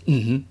knows it,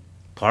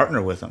 partner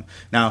with them.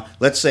 Now,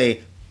 let's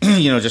say,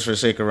 just for the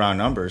sake of round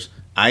numbers,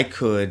 I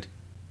could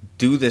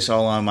do this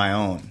all on my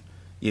own.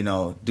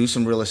 Do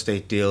some real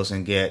estate deals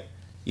and get,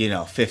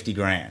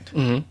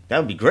 $50,000. That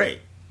would be great.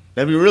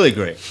 That'd be really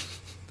great.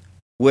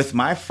 With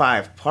my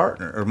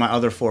my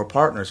other 4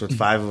 partners, with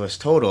 5 of us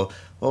total,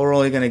 well, we're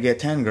only going to get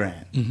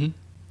 $10,000.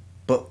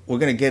 But we're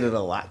going to get it a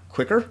lot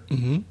quicker,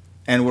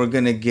 and we're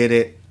going to get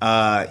it,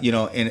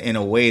 in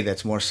a way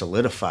that's more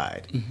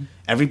solidified.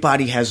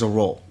 Everybody has a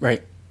role.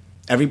 Right.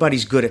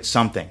 Everybody's good at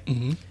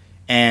something.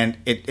 And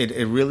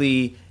it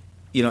really,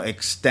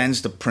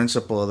 extends the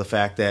principle of the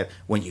fact that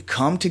when you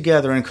come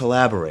together and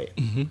collaborate,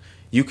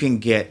 you can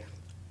get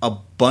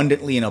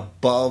abundantly and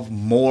above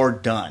more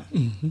done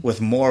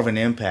with more of an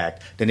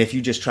impact than if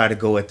you just try to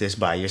go at this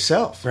by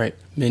yourself. Right.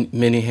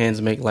 Many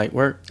hands make light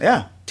work.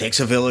 Yeah. Takes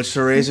a village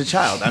to raise a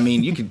child. I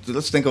mean,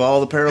 let's think of all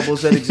the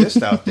parables that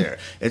exist out there.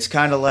 It's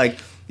kind of like,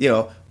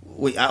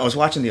 I was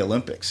watching the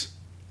Olympics,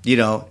 You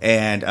know,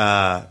 and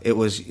it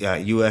was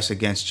U.S.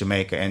 against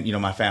Jamaica. And, you know,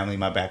 my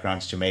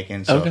background's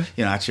Jamaican. So, Okay.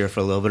 you know, I cheer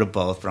for a little bit of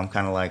both. But I'm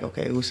kind of like,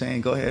 okay,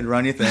 Hussein, go ahead,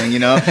 run your thing, you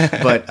know.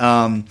 But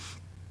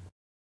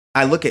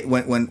I look at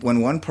when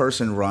one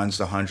person runs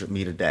the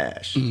 100-meter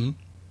dash, Mm-hmm.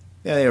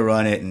 yeah, they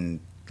run it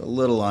in a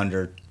little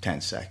under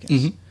 10 seconds.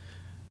 Mm-hmm.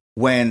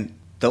 When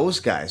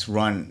those guys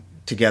run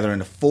together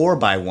in a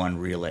 4x1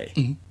 relay,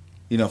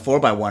 you know,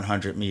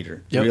 4x100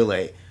 meter Yep.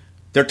 relay,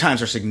 their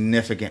times are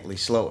significantly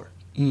slower.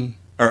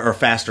 Or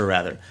faster,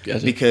 rather.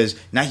 Gotcha. Because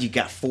now you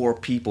got 4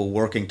 people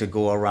working to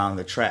go around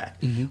the track.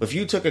 If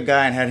you took a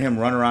guy and had him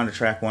run around the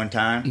track one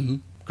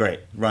time,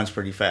 great, runs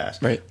pretty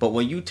fast. Right. But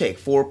when you take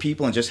 4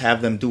 people and just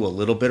have them do a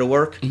little bit of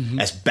work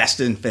as fast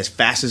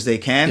as they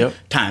can, Yep.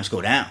 times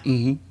go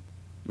down.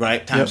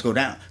 Right? Times Yep. go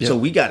down. Yep. So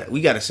we got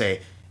to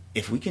say,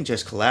 if we can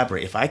just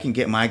collaborate, if I can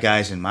get my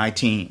guys in my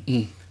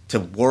team to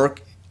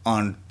work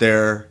on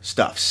their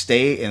stuff,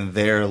 stay in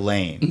their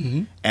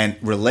lane, and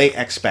relay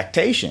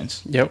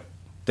expectations, Yep.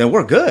 then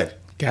we're good.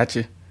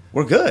 Gotcha.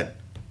 We're good.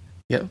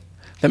 Yep.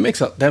 That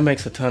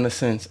makes a ton of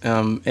sense.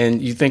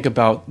 And you think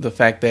about the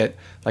fact that,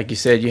 like you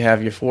said, you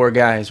have your 4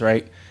 guys,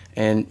 right?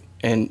 And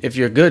if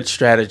you're a good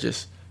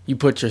strategist, you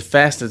put your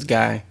fastest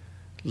guy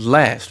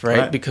last,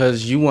 right?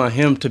 Because you want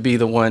him to be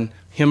the one,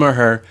 him or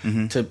her,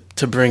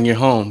 to bring you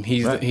home.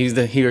 He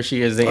or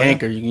she is the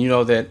anchor. You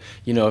know that.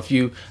 You know,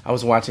 I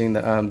was watching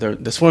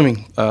the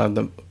swimming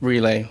the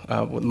relay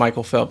with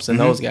Michael Phelps and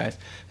those guys.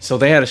 So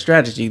they had a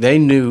strategy. They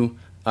knew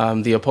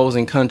the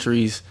opposing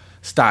country's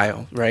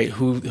style, right?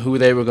 Who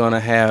they were going to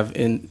have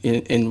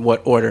in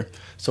what order.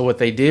 So what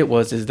they did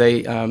was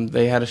they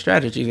had a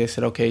strategy. They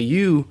said, okay,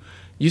 you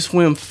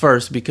swim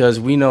first because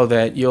we know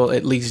that you'll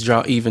at least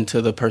draw even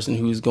to the person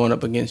who's going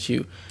up against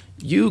you.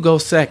 You go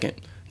second.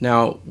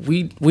 Now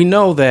we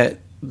know that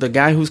the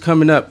guy who's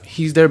coming up,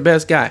 he's their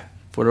best guy.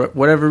 For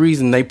whatever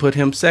reason, they put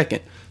him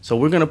second. So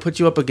we're going to put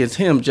you up against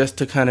him just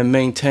to kind of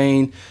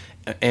maintain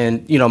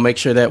and, you know, make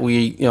sure that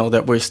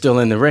that we're still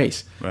in the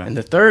race. Right. And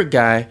the third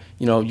guy,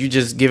 you know, you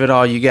just give it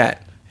all you got.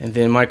 And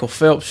then Michael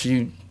Phelps,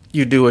 you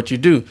do what you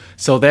do.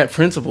 So that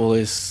principle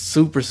is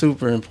super,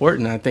 super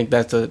important. I think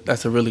that's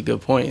a really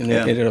good point, and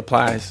it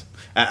applies.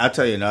 I'll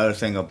tell you another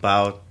thing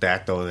about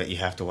that, though, that you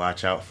have to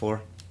watch out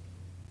for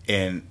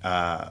in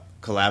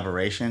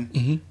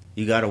collaboration.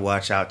 You got to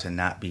watch out to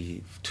not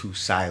be too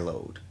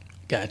siloed.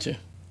 Gotcha.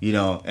 You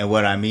know, and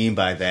what I mean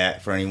by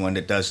that, for anyone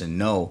that doesn't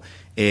know,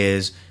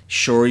 is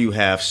sure you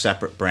have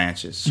separate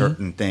branches,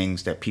 certain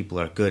things that people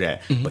are good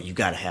at, but you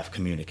got to have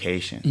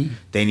communication.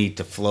 They need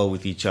to flow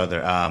with each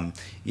other.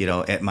 You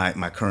know, at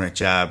my current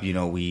job, you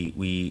know,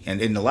 we and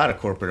in a lot of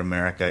corporate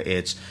America,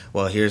 it's,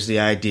 well, here's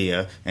the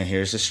idea and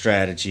here's the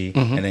strategy,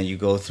 and then you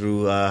go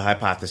through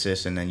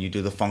hypothesis, and then you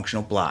do the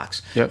functional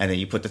blocks, and then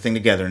you put the thing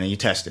together, and then you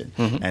test it,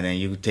 and then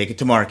you take it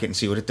to market and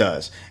see what it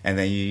does, and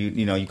then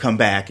you come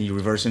back and you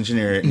reverse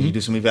engineer it, and you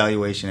do some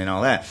evaluation and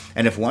all that.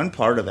 And if one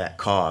part of that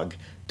cog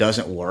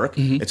doesn't work,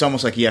 it's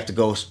almost like you have to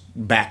go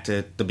back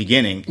to the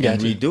beginning and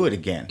redo it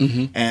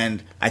again.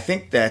 And I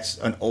think that's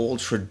an old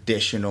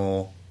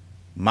traditional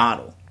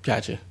model.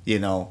 Gotcha. You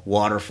know,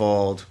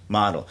 waterfall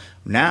model.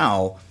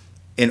 Now,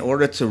 in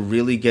order to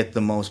really get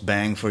the most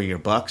bang for your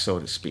buck, so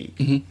to speak,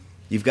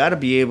 you've got to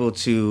be able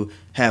to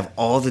have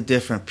all the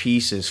different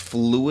pieces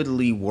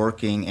fluidly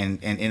working and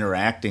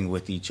interacting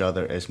with each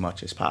other as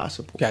much as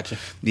possible. Gotcha.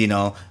 You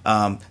know,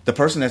 the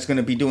person that's going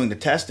to be doing the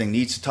testing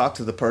needs to talk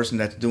to the person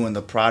that's doing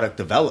the product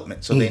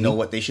development so they know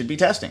what they should be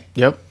testing.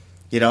 Yep.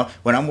 You know,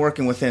 when I'm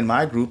working within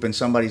my group and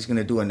somebody's going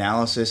to do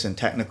analysis and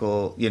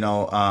technical,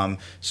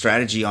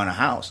 strategy on a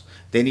house,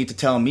 they need to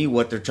tell me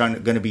what they're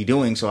going to be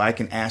doing so I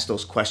can ask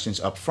those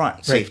questions up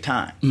front. Save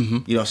time,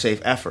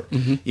 save effort.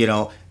 You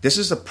know, this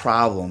is a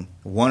problem,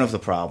 one of the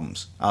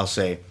problems, I'll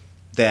say,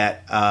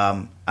 that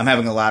I'm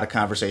having a lot of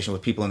conversation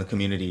with people in the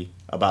community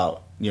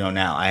about,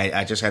 now.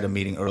 I just had a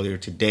meeting earlier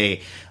today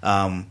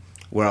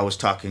where I was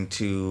talking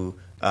to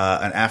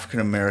an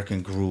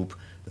African-American group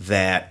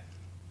that,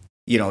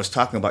 was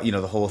talking about,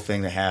 the whole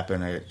thing that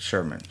happened at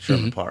Sherman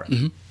Park,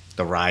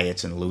 the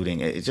riots and looting.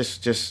 It's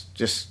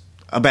just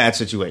a bad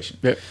situation.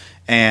 Yep.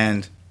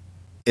 And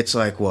it's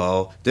like,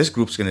 well, this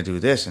group's going to do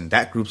this and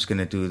that group's going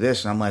to do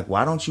this. And I'm like,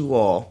 why don't you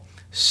all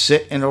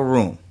sit in a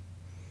room,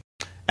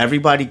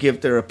 everybody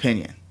give their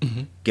opinion,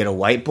 get a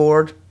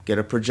whiteboard, get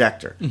a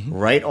projector,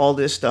 write all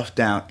this stuff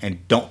down,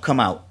 and don't come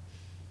out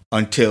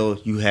until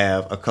you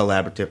have a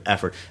collaborative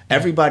effort.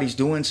 Everybody's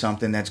doing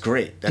something that's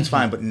great. That's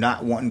fine, but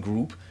not one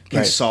group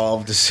can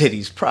solve the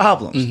city's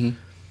problems.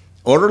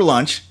 Order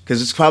lunch,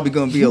 because it's probably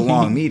going to be a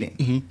long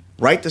meeting.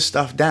 Write the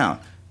stuff down.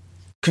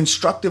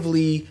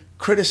 Constructively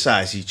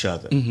criticize each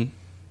other.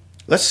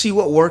 Let's see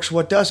what works,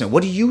 what doesn't.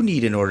 What do you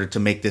need in order to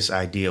make this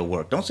idea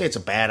work? Don't say it's a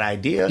bad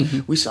idea.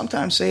 We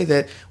sometimes say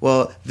that,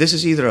 well, this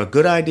is either a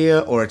good idea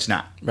or it's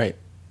not. Right.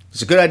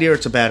 It's a good idea or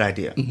it's a bad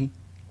idea.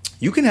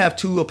 You can have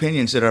two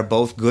opinions that are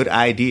both good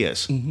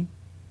ideas,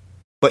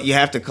 but you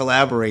have to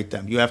collaborate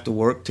them. You have to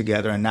work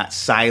together and not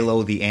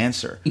silo the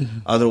answer.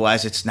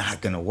 Otherwise, it's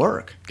not going to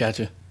work.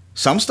 Gotcha.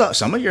 Some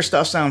of your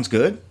stuff sounds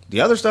good, The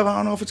other stuff, I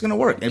don't know if it's going to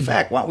work. In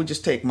fact, why don't we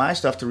just take my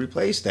stuff to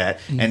replace that?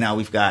 And now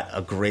we've got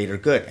a greater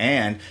good.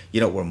 And,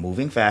 we're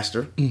moving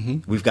faster.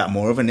 We've got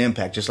more of an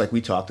impact, just like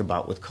we talked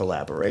about with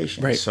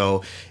collaboration. Right.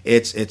 So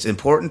it's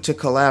important to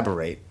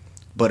collaborate,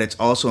 but it's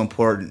also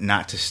important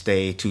not to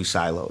stay too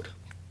siloed.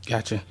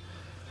 Gotcha.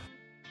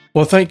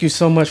 Well, thank you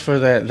so much for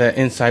that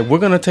insight. We're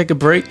going to take a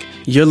break.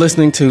 You're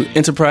listening to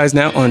Enterprise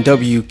Now on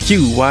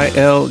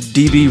WQYL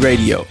DB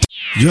Radio.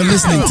 You're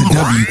listening to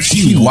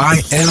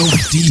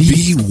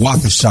WQYL-DB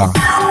Waukesha,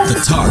 the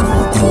talk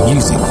and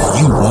music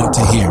you want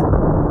to hear.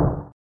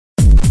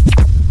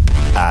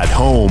 At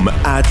home,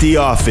 at the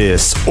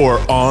office, or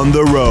on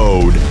the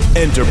road.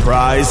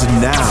 Enterprise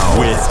Now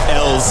with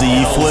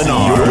LZ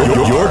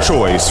Flenar. Your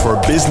choice for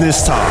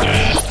business talk.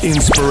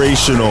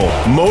 Inspirational,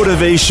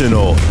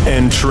 motivational,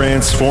 and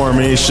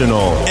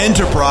transformational.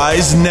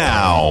 Enterprise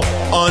Now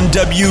on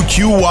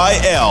WQYL-DB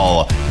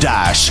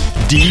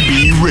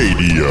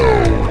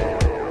Radio.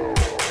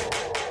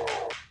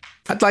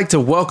 I'd like to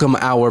welcome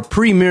our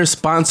premier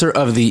sponsor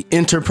of the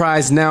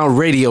Enterprise Now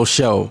radio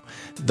show,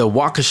 the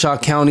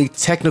Waukesha County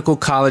Technical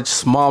College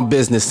Small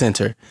Business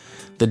Center.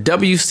 The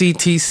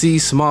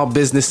WCTC Small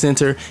Business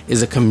Center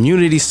is a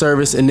community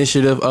service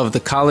initiative of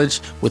the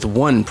college with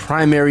one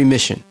primary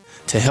mission: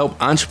 to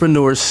help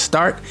entrepreneurs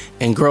start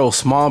and grow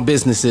small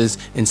businesses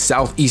in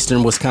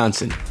southeastern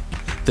Wisconsin.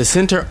 The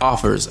center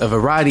offers a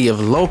variety of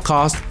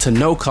low-cost to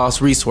no-cost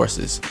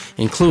resources,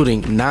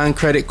 including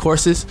non-credit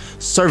courses,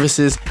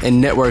 services,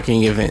 and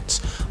networking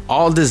events,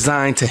 all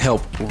designed to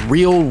help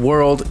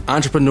real-world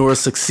entrepreneurs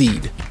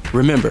succeed.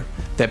 Remember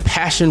that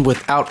passion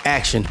without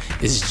action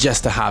is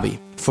just a hobby.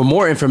 For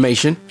more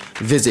information,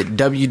 visit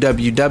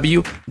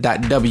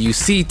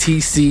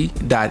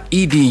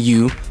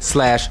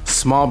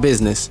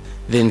www.wctc.edu/smallbusiness,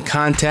 then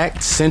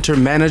contact Center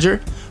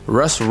Manager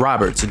Russ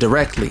Roberts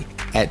directly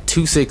at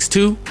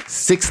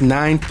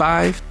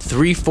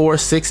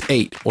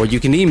 262-695-3468, or you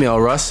can email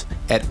Russ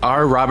at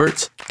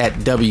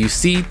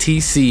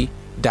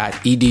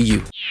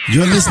rroberts@wctc.edu.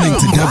 You're listening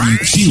to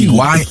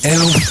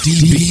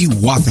WQYL-DB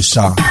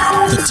Waukesha,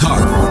 the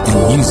talk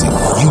and music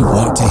you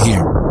want to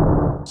hear.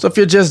 So if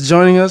you're just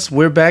joining us,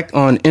 we're back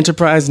on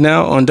Enterprise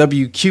Now on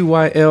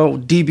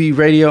WQYL DB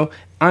Radio.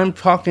 I'm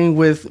talking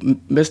with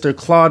Mr.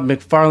 Claude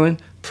McFarland,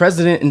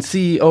 President and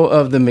CEO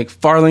of the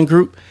McFarland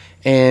Group.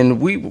 And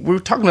we're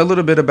talking a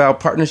little bit about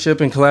partnership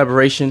and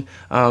collaboration.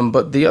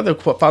 But the other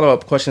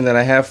follow-up question that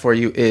I have for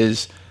you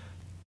is,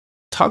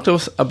 talk to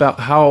us about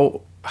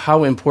how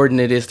important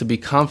it is to be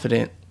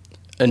confident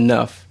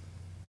enough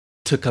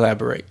to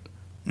collaborate.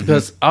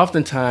 Because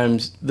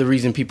oftentimes the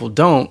reason people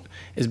don't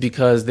is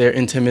because they're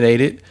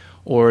intimidated,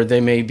 or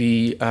they may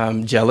be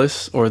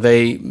jealous, or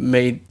they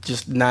may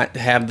just not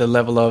have the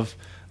level of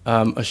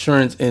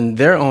assurance in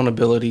their own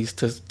abilities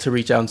to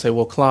reach out and say,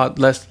 well, Claude,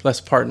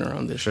 let's partner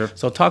on this. Sure.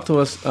 So talk to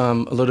us a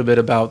little bit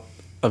about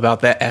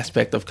that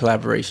aspect of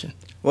collaboration.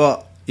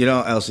 Well,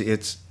 Elsie,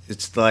 it's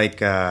like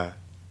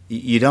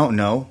you don't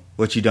know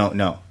what you don't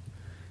know,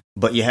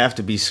 but you have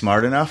to be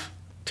smart enough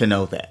to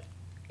know that.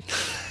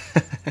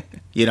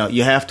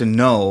 You have to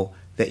know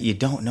that you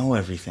don't know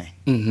everything.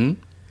 Mm-hmm.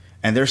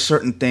 And there's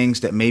certain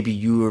things that maybe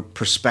your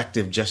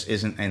perspective just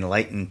isn't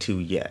enlightened to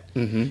yet.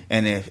 Mm-hmm.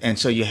 And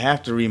so you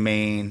have to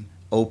remain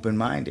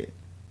open-minded.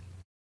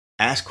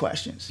 Ask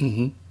questions.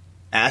 Mm-hmm.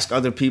 Ask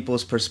other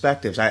people's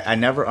perspectives. I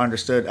never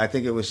understood, I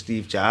think it was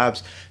Steve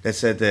Jobs that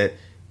said that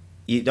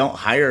you don't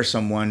hire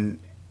someone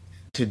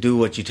to do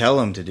what you tell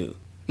them to do.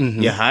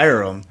 Mm-hmm. You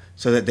hire them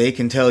so that they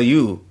can tell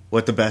you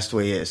what the best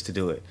way is to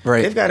do it.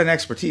 Right. They've got an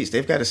expertise.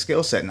 They've got a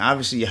skill set. And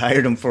obviously you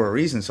hired them for a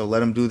reason, so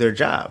let them do their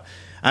job.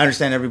 I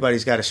understand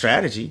everybody's got a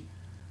strategy,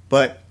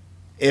 but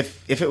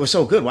if it was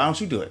so good, why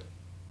don't you do it?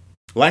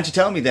 Why didn't you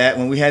tell me that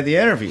when we had the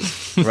interview,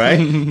 right?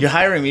 You're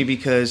hiring me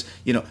because,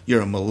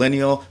 you're a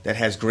millennial that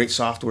has great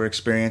software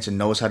experience and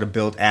knows how to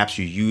build apps.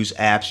 You use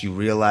apps. You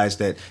realize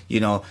that,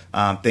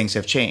 things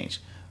have changed.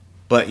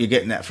 But you're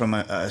getting that from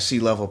a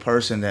C-level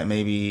person that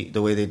maybe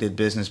the way they did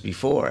business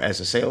before as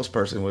a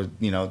salesperson was,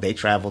 they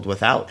traveled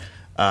without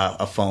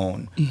a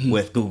phone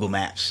with Google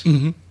Maps.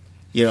 Mm-hmm.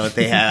 I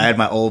had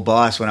my old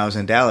boss when I was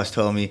in Dallas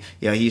told me,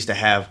 he used to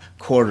have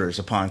quarters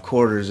upon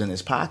quarters in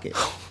his pocket.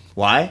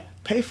 Why?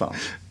 Payphone.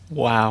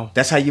 Wow.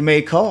 That's how you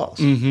made calls.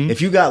 Mm-hmm.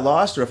 If you got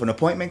lost or if an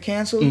appointment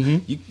canceled,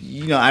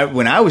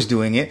 when I was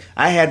doing it,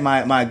 I had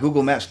my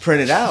Google Maps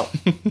printed out.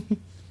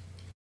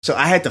 So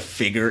I had to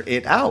figure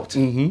it out.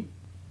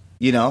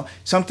 Mm-hmm.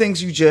 Some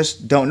things you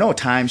just don't know.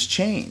 Times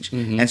change.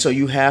 Mm-hmm. And so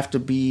you have to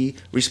be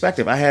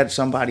respectful. I had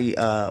somebody,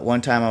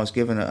 one time I was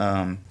given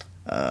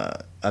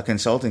a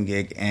consulting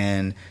gig,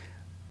 and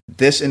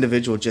this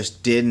individual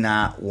just did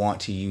not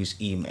want to use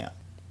email.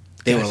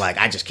 They were like,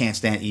 I just can't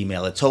stand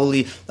email. It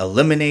totally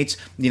eliminates,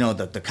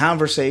 the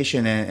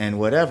conversation and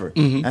whatever.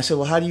 Mm-hmm. I said,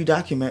 well, how do you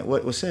document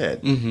what was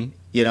said? Mm-hmm.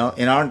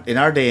 In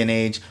our day and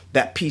age,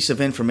 that piece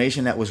of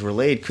information that was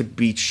relayed could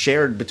be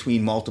shared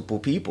between multiple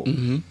people.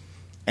 Mm-hmm.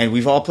 And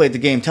we've all played the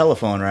game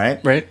telephone, right?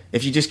 Right.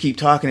 If you just keep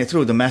talking it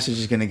through, the message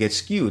is going to get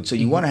skewed. So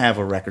you want to have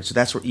a record. So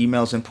that's where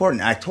email is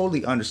important. I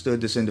totally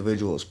understood this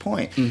individual's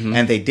point,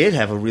 and they did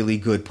have a really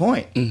good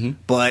point.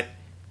 But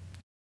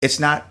it's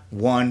not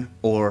one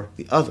or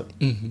the other.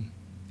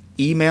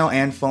 Email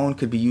and phone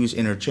could be used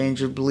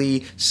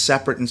interchangeably,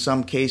 separate in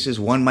some cases.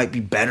 One might be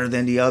better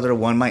than the other.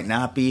 One might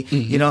not be.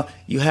 You know,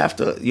 you have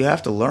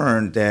to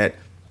learn that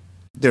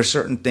there are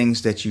certain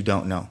things that you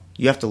don't know.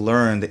 You have to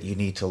learn that you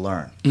need to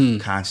learn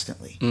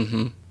constantly.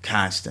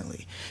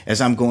 Constantly. As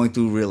I'm going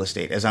through real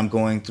estate, as I'm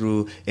going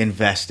through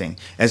investing,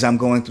 as I'm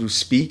going through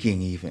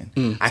speaking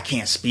even, I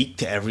can't speak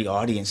to every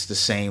audience the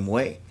same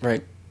way.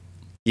 Right.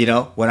 You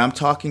know, when I'm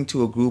talking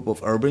to a group of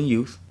urban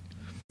youth,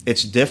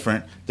 it's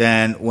different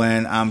than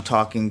when I'm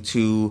talking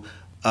to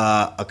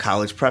a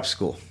college prep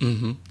school.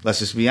 Let's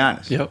just be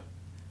honest. Yep.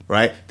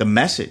 Right? The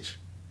message,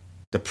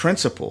 the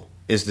principle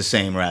is the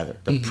same, rather.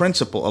 The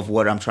principle of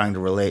what I'm trying to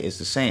relay is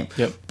the same.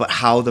 Yep. But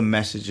how the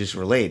message is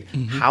relayed,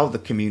 how the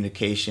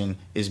communication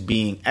is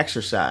being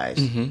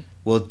exercised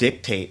will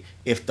dictate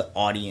if the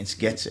audience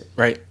gets it.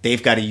 Right.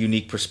 They've got a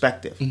unique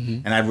perspective.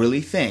 And I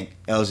really think,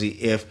 LZ,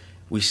 if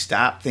we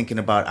stop thinking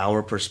about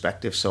our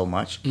perspective so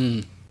much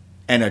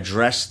and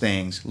address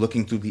things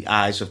looking through the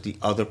eyes of the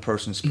other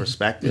person's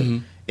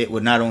perspective, it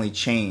would not only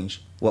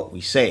change what we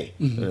say,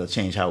 it'll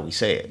change how we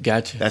say it.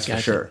 Gotcha. That's for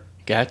sure.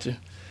 Gotcha.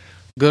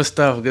 Good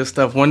stuff. Good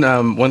stuff.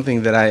 One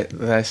thing that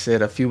I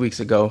said a few weeks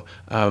ago,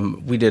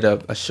 we did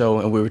a show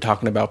and we were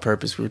talking about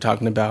purpose. We were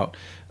talking about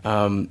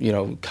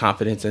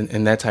confidence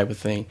and that type of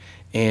thing.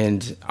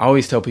 And I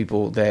always tell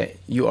people that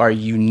you are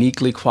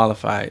uniquely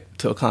qualified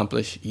to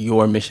accomplish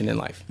your mission in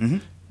life.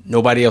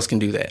 Nobody else can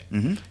do that.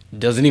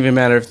 Doesn't even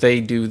matter if they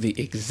do the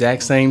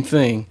exact same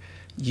thing.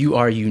 You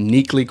are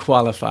uniquely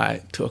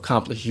qualified to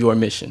accomplish your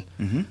mission.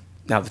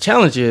 Now the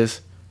challenge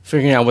is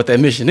figuring out what that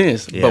mission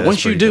is. Yeah, but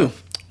once you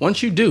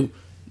do,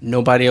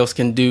 nobody else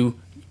can do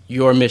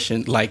your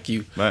mission like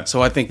you. Right.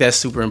 So I think that's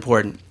super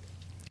important.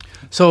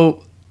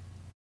 So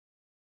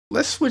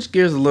let's switch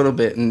gears a little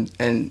bit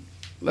and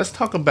let's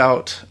talk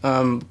about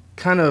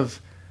kind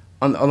of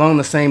along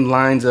the same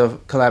lines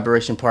of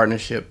collaboration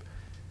partnership.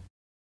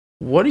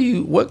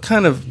 What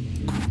kind of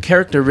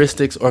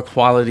characteristics or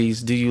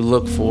qualities do you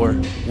look for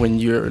when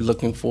you're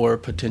looking for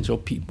potential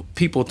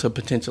people to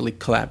potentially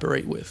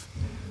collaborate with?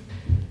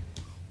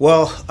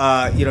 Well,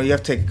 you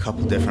have to take a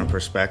couple different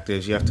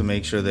perspectives. You have to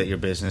make sure that your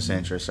business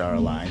interests are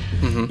aligned.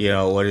 You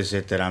know, what is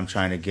it that I'm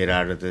trying to get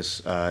out of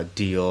this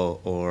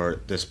deal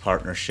or this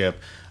partnership?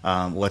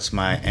 What's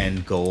my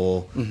end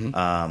goal?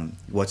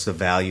 What's the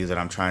value that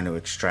I'm trying to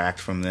extract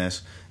from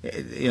this?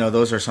 You know,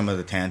 those are some of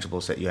the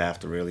tangibles that you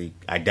have to really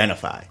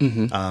identify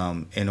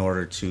in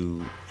order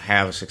to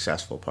have a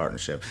successful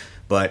partnership.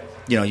 But,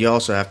 you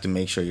also have to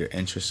make sure your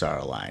interests are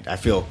aligned. I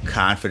feel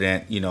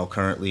confident,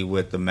 currently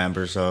with the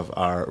members of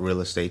our real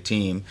estate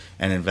team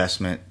and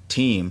investment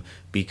team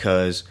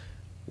because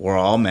we're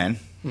all men.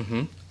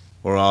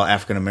 We're all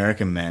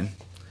African-American men.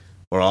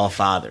 We're all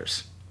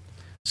fathers.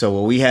 So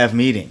when we have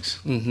meetings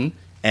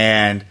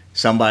and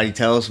somebody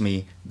tells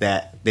me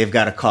that they've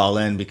got to call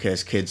in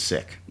because kid's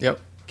sick. Yep.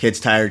 Kid's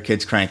tired,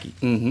 kid's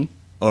cranky.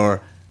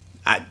 Or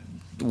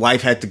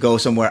wife had to go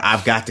somewhere,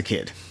 I've got the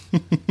kid.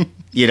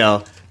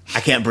 I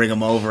can't bring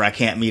him over. I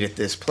can't meet at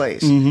this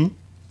place.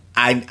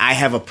 I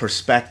have a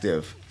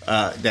perspective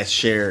that's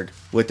shared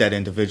with that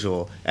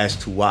individual as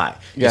to why.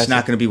 Gotcha. It's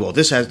not going to be, well,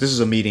 this is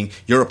a meeting.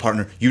 You're a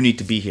partner. You need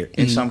to be here.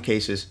 In some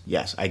cases,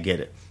 yes, I get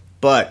it.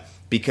 But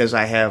because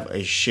I have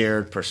a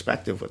shared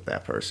perspective with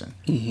that person,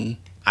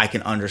 I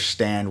can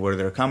understand where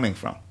they're coming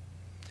from.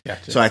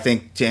 Gotcha. So I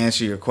think to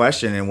answer your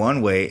question in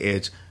one way,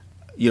 it's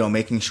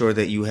making sure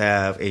that you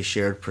have a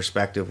shared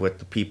perspective with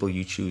the people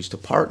you choose to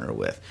partner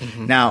with.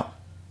 Now,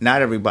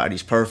 not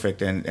everybody's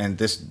perfect, and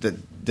this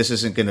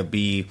isn't going to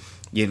be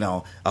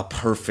a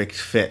perfect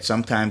fit.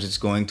 Sometimes it's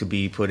going to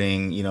be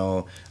putting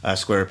a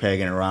square peg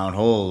in a round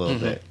hole a little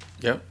bit.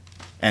 Yep.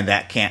 And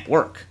that can't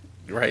work.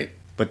 Right.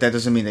 But that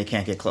doesn't mean they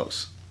can't get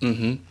close.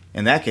 In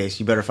that case,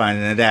 you better find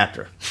an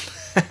adapter.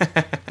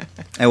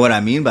 And what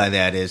I mean by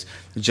that is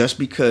just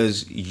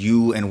because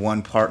you and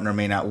one partner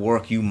may not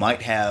work, you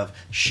might have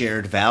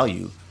shared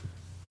value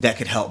that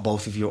could help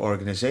both of your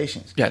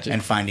organizations. Gotcha.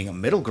 And finding a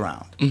middle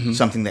ground,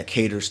 something that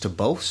caters to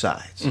both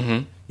sides.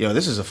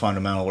 This is a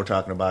fundamental we're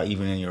talking about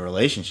even in your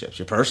relationships,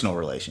 your personal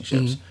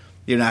relationships.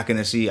 You're not going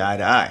to see eye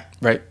to eye.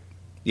 Right.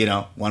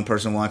 One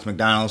person wants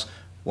McDonald's,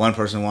 one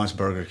person wants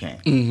Burger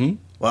King.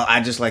 Well,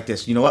 I just like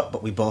this. You know what?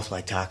 But we both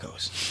like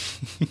tacos.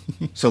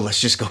 So let's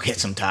just go get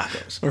some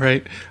tacos.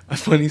 Right. A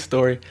funny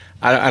story.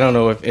 I don't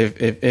know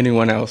if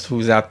anyone else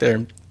who's out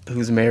there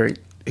who's married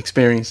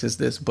experiences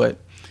this, but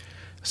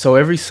so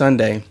every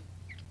Sunday,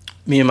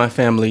 me and my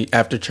family,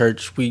 after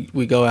church, we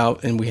go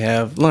out and we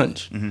have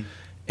lunch.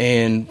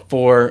 And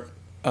for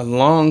a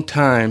long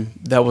time,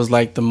 that was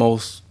like the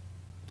most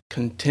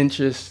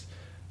contentious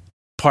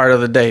part of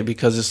the day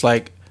because it's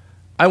like,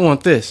 I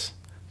want this.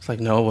 It's like,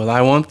 no, well,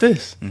 I want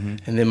this. And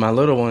then my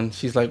little one,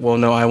 she's like, well,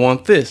 no, I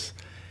want this.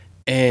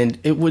 And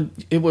it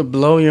would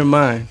blow your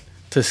mind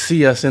to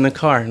see us in the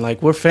car.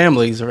 Like, we're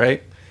families,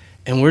 right?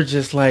 And we're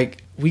just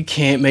like, we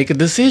can't make a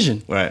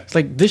decision. Right. It's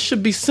like, this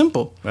should be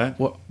simple. Right.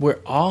 We're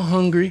all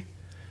hungry.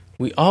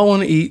 We all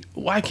want to eat.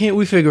 Why can't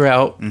we figure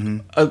out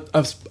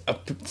a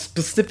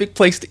specific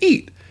place to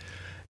eat?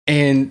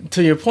 And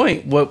to your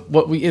point,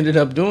 what we ended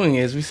up doing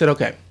is we said,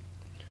 okay,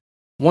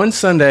 one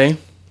Sunday,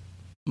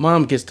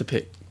 mom gets to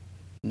pick.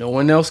 No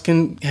one else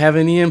can have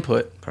any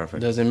input.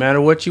 Perfect. Doesn't matter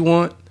what you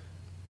want.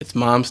 It's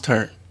mom's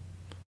turn.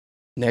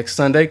 Next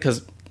Sunday,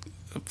 because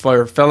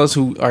for fellas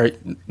who are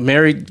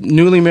married,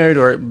 newly married,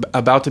 or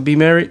about to be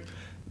married,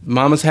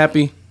 mama's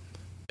happy.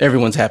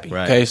 Everyone's happy.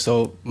 Right. Okay,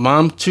 so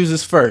mom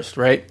chooses first,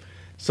 right?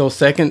 So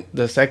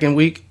the second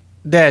week,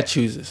 dad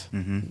chooses.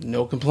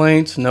 No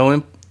complaints.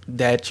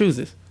 Dad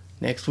chooses.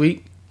 Next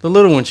week, the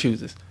little one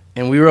chooses,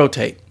 and we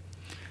rotate.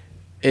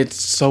 It's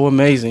so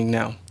amazing.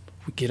 Now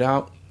we get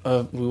out.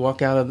 We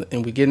walk out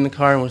and we get in the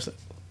car and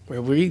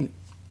we're eating,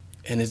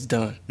 and it's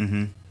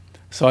done.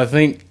 So I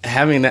think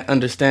having that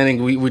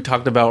understanding, we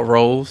talked about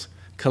roles,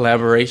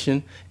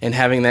 collaboration, and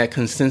having that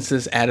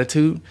consensus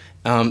attitude,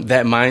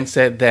 that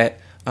mindset. That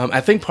I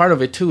think part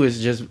of it too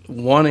is just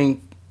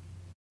wanting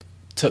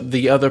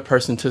the other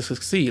person to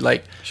succeed.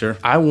 Like, sure,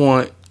 I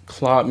want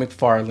Claude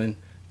McFarland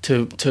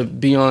to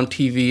be on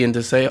TV and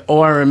to say,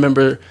 oh, I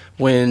remember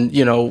when,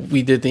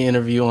 we did the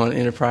interview on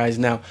Enterprise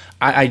Now.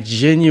 I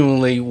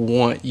genuinely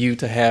want you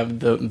to have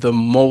the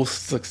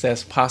most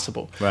success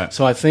possible. Right.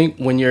 So I think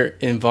when you're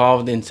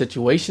involved in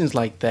situations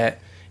like that,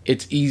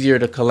 it's easier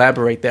to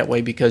collaborate that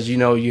way because,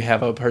 you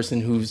have a person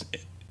who's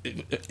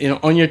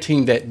on your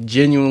team that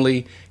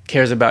genuinely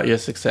cares about your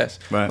success.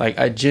 Right. Like,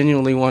 I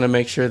genuinely want to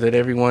make sure that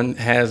everyone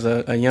has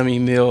a yummy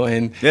meal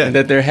and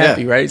that they're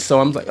happy, right? So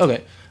I'm like,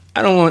 okay,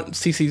 I don't want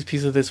Cece's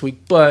pizza this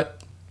week,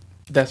 but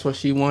that's what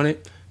she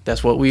wanted.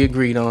 That's what we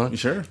agreed on.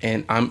 Sure.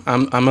 And I'm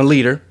a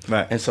leader.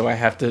 Right. And so I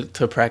have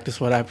to practice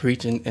what I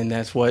preach, and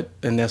that's what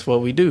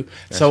we do.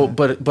 That's so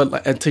right.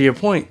 but to your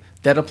point,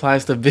 that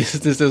applies to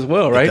business as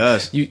well, right? It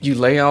does. You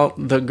lay out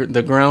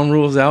the ground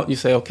rules out. You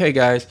say, okay,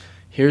 guys,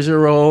 here's your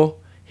role.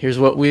 Here's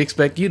what we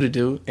expect you to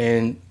do.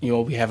 And,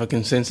 we have a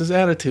consensus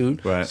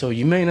attitude. Right. So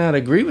you may not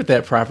agree with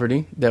that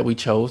property that we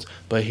chose,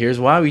 but here's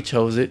why we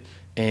chose it.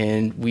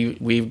 And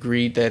we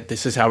agreed that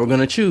this is how we're going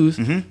to choose.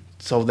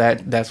 So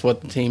that's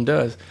what the team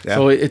does. Yeah.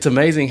 So it's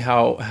amazing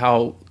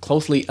how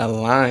closely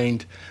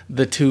aligned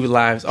the two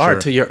lives are.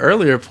 Sure. To your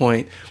earlier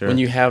point, Sure. when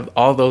you have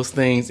all those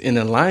things in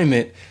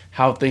alignment,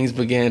 how things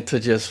begin to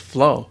just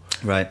flow.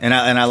 Right. And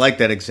I like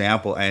that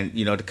example, and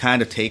to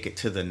kind of take it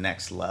to the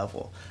next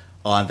level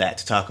on that,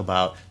 to talk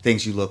about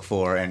things you look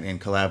for and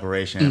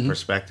collaboration and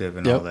perspective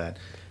and all that.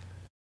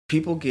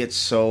 People get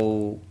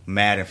so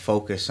mad and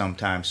focused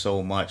sometimes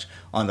so much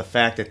on the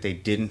fact that they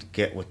didn't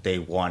get what they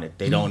wanted.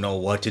 They don't know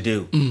what to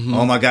do.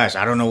 Oh my gosh,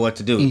 I don't know what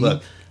to do.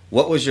 Look,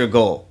 what was your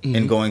goal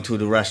in going to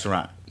the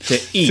restaurant? To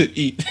eat. To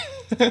eat.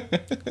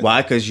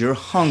 Why? Because you're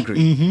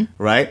hungry,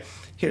 right?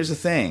 Here's the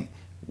thing.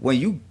 When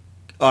you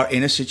are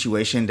in a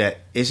situation that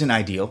isn't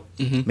ideal,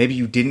 maybe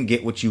you didn't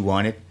get what you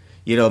wanted,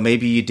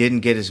 maybe you didn't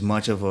get as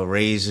much of a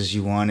raise as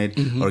you wanted,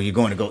 or you're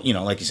going to go,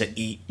 like you said,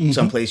 eat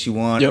someplace you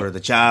want, or the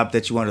job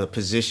that you want, or the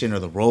position, or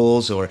the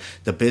roles, or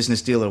the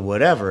business deal, or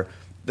whatever.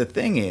 The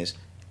thing is,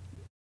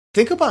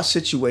 think about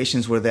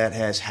situations where that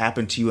has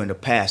happened to you in the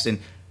past, and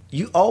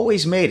you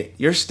always made it.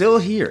 You're still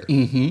here.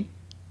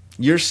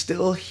 You're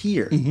still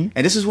here. And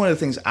this is one of the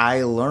things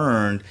I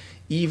learned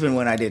even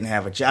when I didn't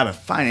have a job, and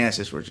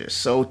finances were just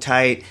so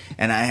tight,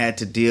 and I had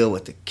to deal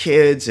with the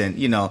kids and,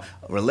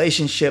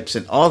 relationships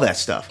and all that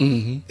stuff.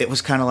 It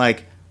was kind of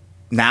like,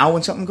 now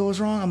when something goes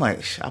wrong, I'm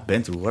like, I've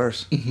been through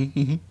worse.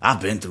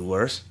 I've been through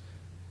worse.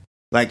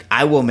 Like,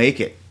 I will make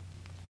it.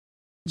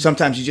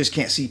 Sometimes you just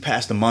can't see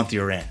past the month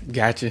you're in.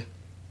 Gotcha.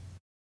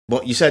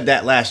 Well, you said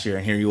that last year,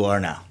 and here you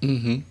are now.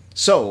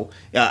 So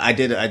I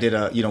did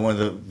one of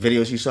the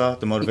videos you saw,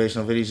 the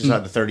motivational videos you saw,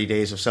 the 30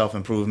 Days of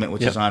Self-Improvement,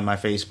 which is on my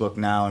Facebook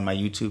now and my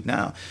YouTube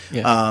now.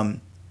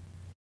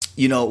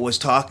 Was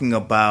talking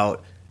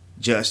about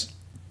just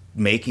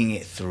making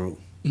it through.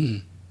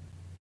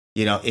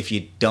 If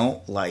you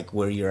don't like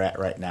where you're at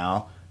right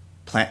now,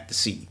 plant the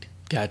seed.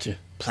 Gotcha.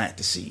 Plant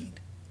the seed.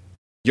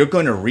 You're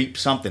going to reap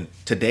something.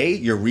 Today,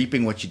 you're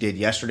reaping what you did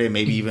yesterday,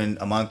 maybe even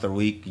a month or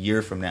week,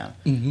 year from now,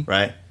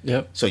 right?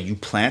 Yep. So you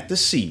plant the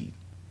seed.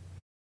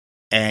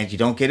 And you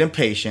don't get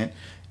impatient.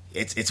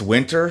 It's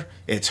winter.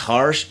 It's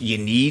harsh. You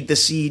need the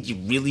seed. You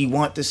really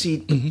want the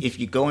seed. But if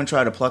you go and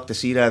try to pluck the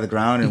seed out of the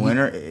ground in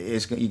winter,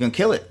 you're going to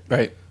kill it.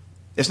 Right.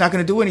 It's not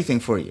going to do anything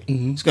for you.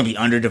 It's going to be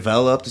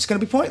underdeveloped. It's going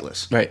to be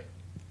pointless. Right.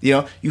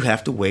 You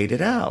have to wait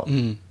it out.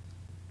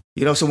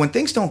 So when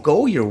things don't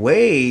go your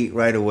way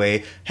right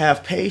away,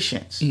 have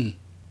patience.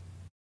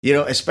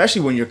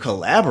 Especially when you're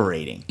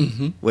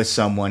collaborating with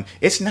someone,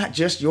 it's not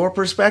just your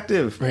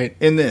perspective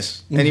in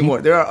this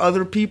anymore. There are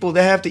other people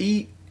that have to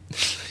eat.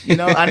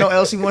 I know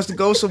Elsie wants to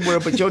go somewhere,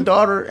 but your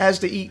daughter has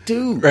to eat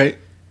too. Right.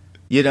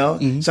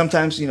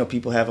 Sometimes,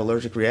 people have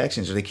allergic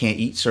reactions or they can't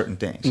eat certain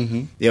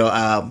things.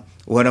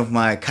 One of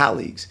my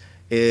colleagues,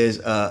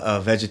 is a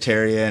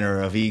vegetarian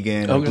or a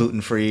vegan or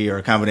gluten-free or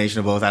a combination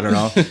of both. I don't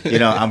know. You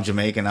know, I'm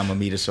Jamaican. I'm a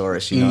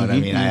meatosaurus. You know what I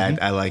mean?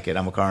 I like it.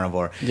 I'm a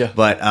carnivore. Yeah.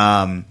 But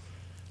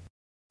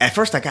at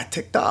first I got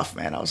ticked off,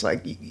 man. I was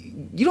like,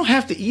 you don't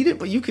have to eat it,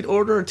 but you could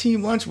order a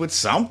team lunch with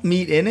some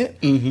meat in it.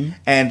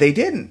 And they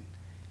didn't.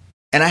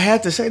 And I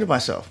had to say to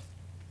myself,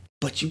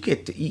 but you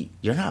get to eat.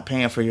 You're not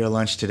paying for your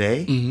lunch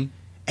today.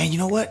 And you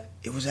know what?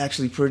 It was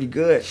actually pretty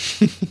good.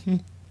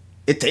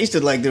 It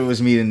tasted like there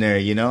was meat in there,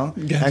 you know?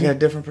 Gotcha. I got a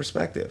different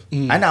perspective.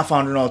 I now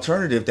found an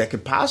alternative that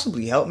could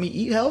possibly help me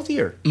eat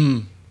healthier.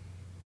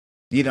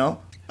 You know?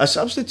 A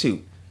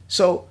substitute.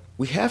 So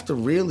we have to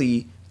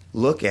really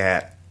look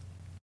at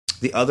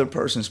the other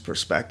person's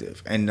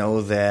perspective and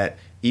know that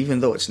even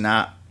though it's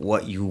not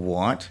what you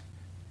want,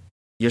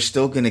 you're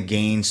still going to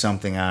gain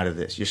something out of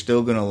this. You're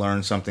still going to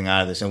learn something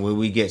out of this. And when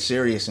we get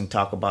serious and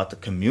talk about the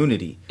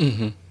community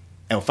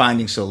and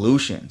finding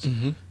solutions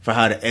for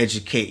how to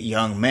educate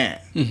young men,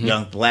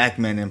 young black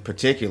men in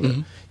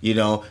particular, you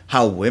know,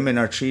 how women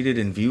are treated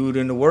and viewed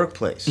in the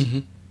workplace.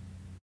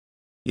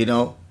 You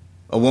know,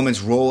 a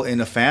woman's role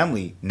in a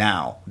family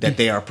now that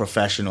they are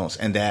professionals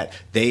and that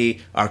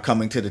they are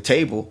coming to the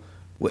table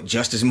with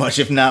just as much,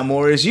 if not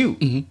more, as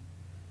you.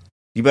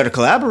 You better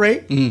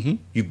collaborate.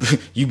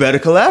 You better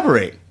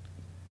collaborate,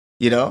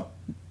 you know,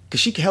 because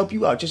she can help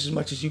you out just as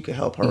much as you can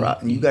help her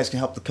out. And you guys can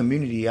help the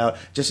community out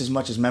just as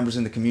much as members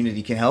in the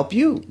community can help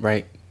you.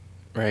 Right.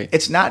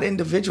 It's not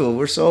individual.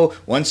 We're so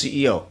one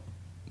CEO,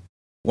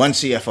 one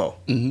CFO.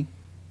 You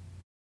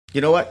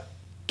know what?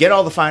 Get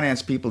all the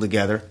finance people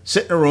together,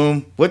 sit in a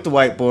room with the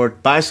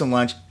whiteboard, buy some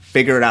lunch,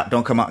 figure it out.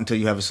 Don't come out until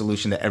you have a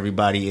solution that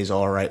everybody is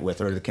all right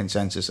with or the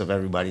consensus of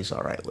everybody's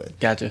all right with.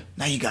 Gotcha.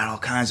 Now you got all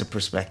kinds of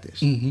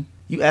perspectives.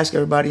 You ask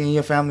everybody in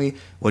your family,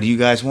 what do you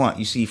guys want?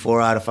 You see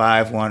 4 out of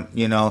 5 want,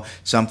 you know,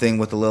 something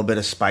with a little bit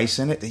of spice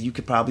in it, that you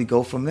could probably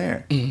go from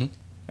there.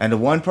 And the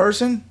one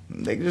person,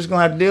 they're just going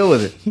to have to deal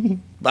with it.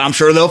 But I'm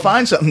sure they'll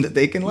find something that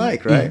they can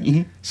like,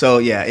 right? So,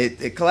 yeah,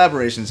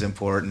 collaboration is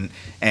important.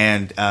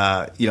 And,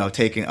 you know,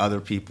 taking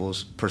other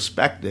people's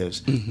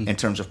perspectives in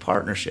terms of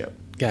partnership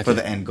for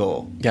the end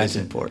goal is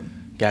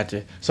important.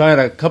 Gotcha. So I had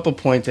a couple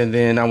points, and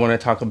then I want to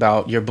talk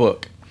about your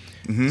book.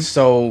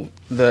 So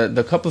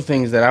the couple of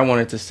things that I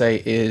wanted to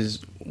say is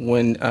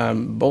when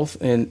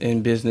both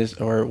in business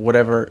or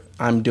whatever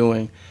I'm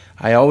doing,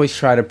 I always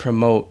try to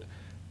promote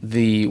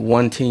the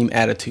one team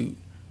attitude,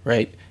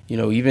 right? You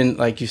know, even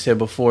like you said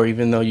before,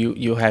 even though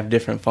you'll have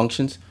different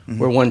functions,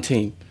 we're one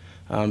team.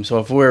 So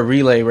if we're a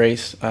relay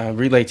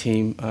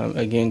team,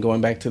 again,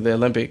 going back to the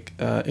Olympic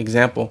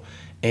example,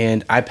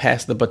 and I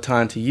pass the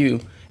baton to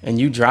you and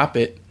you drop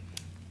it,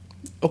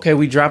 okay,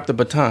 we dropped the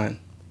baton.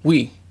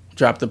 We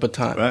drop the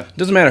baton. Right.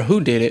 Doesn't matter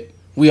who did it.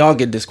 We all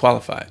get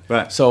disqualified.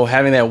 Right. So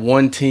having that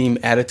one team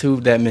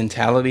attitude, that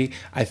mentality,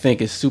 I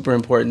think is super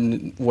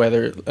important,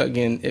 whether,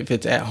 again, if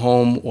it's at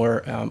home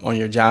or on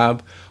your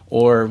job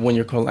or when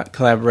you're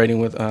collaborating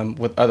with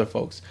other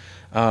folks.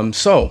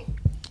 So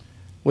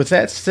with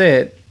that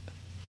said,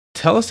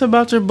 tell us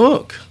about your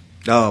book.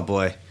 Oh,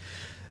 boy.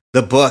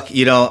 The book,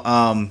 you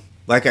know,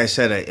 like I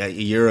said, a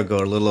year ago,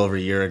 a little over a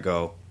year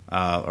ago,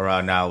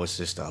 around now was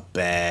just a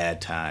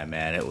bad time,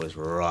 man. It was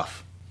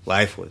rough.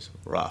 Life was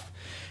rough.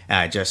 And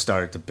I just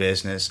started the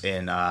business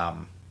in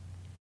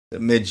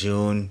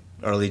mid-June,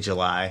 early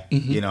July.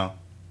 You know,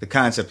 the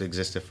concept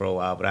existed for a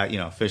while, but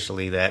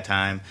officially that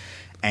time.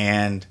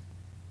 And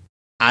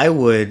I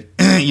would,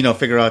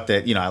 figure out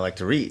that, I like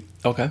to read.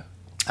 Okay.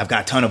 I've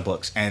got a ton of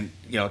books. And,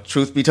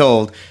 truth be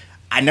told,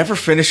 I never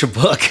finish a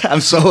book.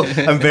 I'm so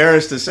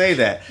embarrassed to say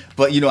that.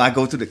 But, I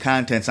go through the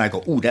contents and I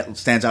go, ooh, that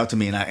stands out to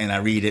me. And I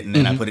read it and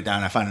then I put it down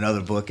and I find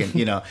another book. And,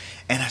 and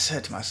I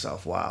said to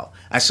myself, wow.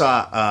 I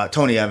saw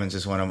Tony Evans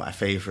is one of my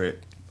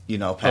favorite,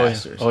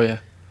 pastors. Oh, yeah.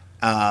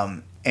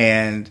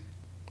 And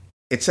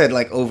it said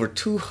like over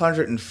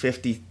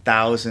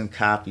 250,000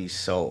 copies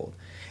sold.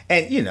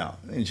 And,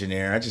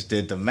 engineer, I just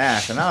did the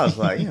math and I was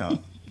like,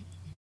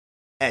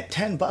 at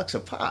 $10 a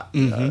pop,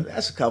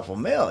 that's a couple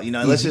mil.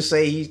 Let's just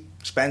say he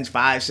spends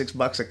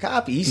 $5-6 a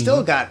copy. He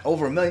still got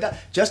over $1 million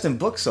just in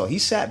books sold. He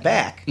sat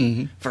back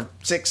for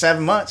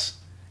 6-7 months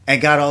and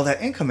got all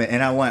that income in.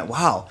 And I went,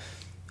 wow,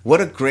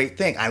 what a great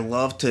thing. I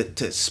love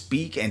to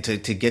speak and to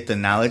get the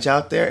knowledge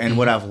out there. And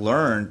what I've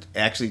learned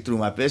actually through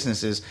my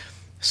business is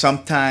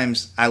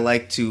sometimes I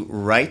like to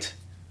write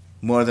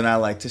more than I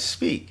like to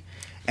speak.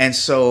 And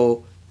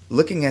so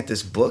looking at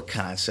this book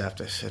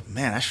concept, I said,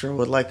 man, I sure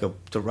would like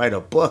to write a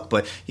book.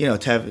 But,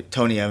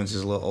 Tony Evans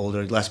is a little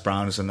older. Les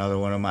Brown is another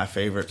one of my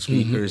favorite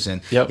speakers.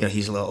 And,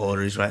 he's a little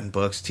older. He's writing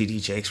books. T.D.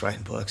 Jake's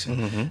writing books.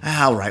 And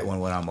I'll write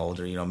one when I'm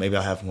older. Maybe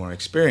I'll have more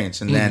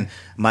experience. And then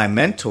my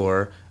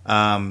mentor's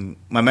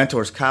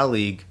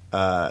colleague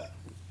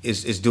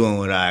is doing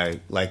what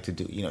I like to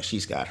do.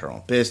 She's got her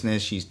own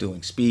business. She's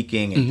doing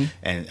speaking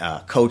and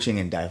coaching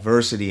and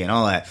diversity and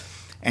all that.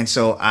 And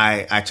so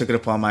I took it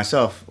upon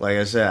myself. Like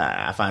I said,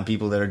 I find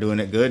people that are doing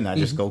it good, and I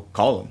just go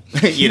call them.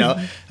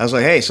 I was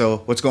like, hey, so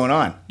what's going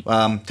on?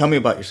 Tell me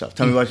about yourself.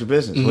 Tell me about your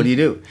business. What do you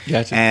do?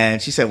 Gotcha.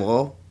 And she said,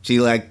 well, she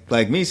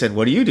like me said,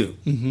 what do you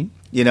do?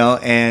 you know,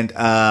 and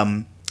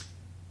I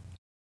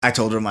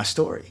told her my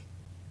story.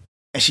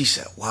 And she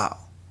said, wow,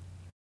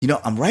 you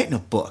know, I'm writing a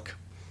book,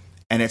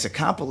 and it's a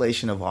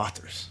compilation of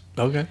authors.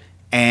 Okay.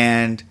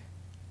 And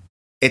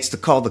it's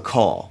called The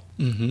Call.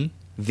 Mm-hmm.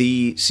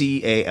 The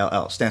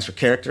CALL stands for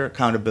Character,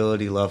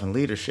 Accountability, Love, and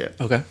Leadership.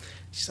 Okay.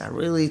 She said, I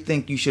really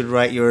think you should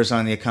write yours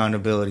on the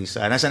accountability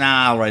side. And I said,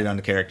 nah, I'll write it on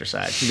the character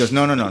side. She goes,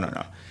 no.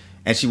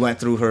 And she went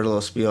through her little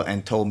spiel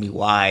and told me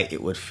why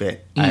it would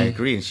fit. I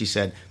agreed. And she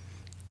said,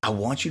 I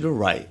want you to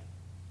write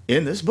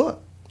in this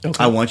book.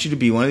 Okay. I want you to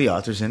be one of the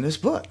authors in this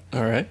book.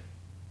 All right.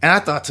 And I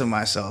thought to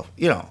myself,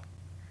 you know,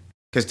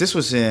 because this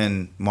was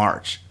in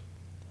March.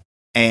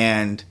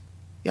 And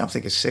I'm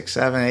thinking 6,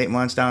 7, 8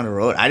 months down the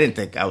road. I didn't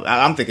think,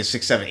 I'm thinking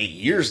 6, 7, 8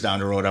 years down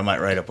the road, I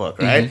might write a book,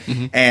 right?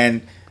 Mm-hmm.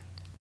 And,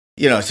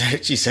 you know,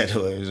 she said, it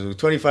was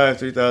 25,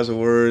 3,000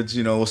 words,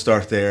 you know, we'll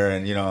start there.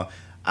 And, you know,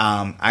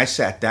 I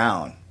sat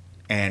down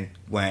and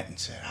went and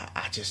said,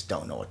 I just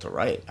don't know what to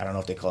write. I don't know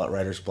if they call it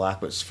writer's block,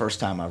 but it's the first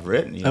time I've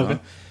written, you know.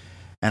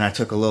 And I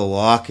took a little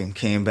walk and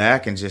came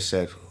back and just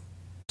said,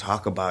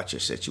 talk about your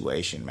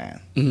situation,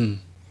 man. Mm-hmm.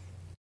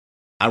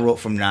 I wrote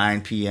from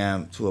 9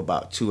 p.m. to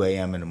about 2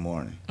 a.m. in the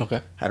morning. Okay.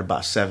 Had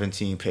about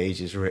 17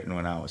 pages written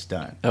when I was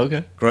done.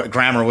 Okay.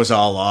 Grammar was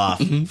all off,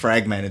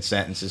 fragmented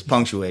sentences,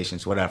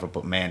 punctuations, whatever,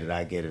 but man, did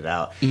I get it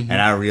out. And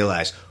I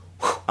realized,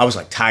 I was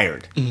like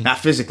tired. Not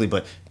physically,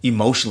 but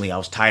emotionally I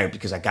was tired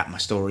because I got my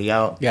story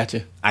out.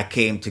 Gotcha. I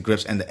came to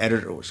grips, and the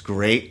editor was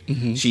great.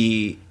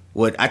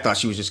 I thought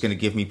she was just going to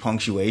give me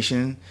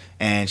punctuation,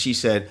 and she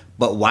said,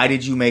 but why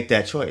did you make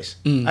that choice?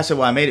 I said,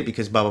 well, I made it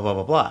because blah, blah, blah,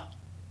 blah, blah.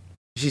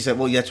 She said,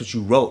 well, that's what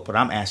you wrote, but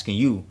I'm asking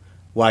you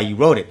why you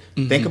wrote it.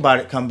 Think about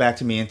it, come back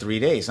to me in 3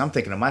 days. I'm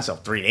thinking to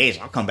myself, 3 days?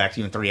 I'll come back to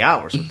you in 3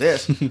 hours with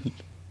this. And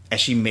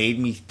she made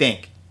me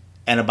think.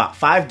 And about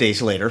 5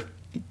 days later,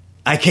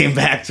 I came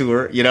back to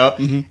her, you know,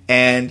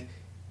 and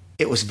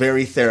it was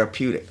very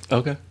therapeutic.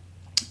 Okay.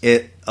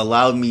 It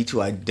allowed me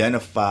to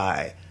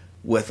identify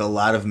with a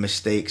lot of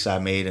mistakes I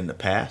made in the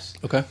past.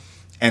 Okay.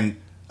 And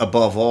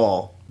above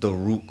all, the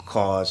root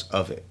cause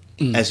of it.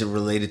 As it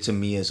related to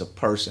me as a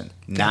person,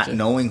 not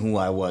knowing who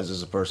I was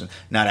as a person,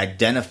 not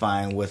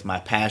identifying with my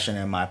passion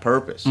and my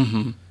purpose.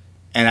 And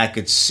I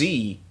could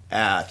see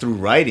through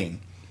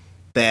writing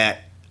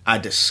that I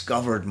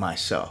discovered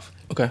myself.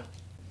 Okay.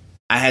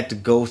 I had to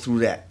go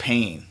through that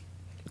pain.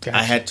 Gotcha.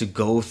 I had to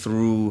go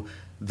through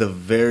the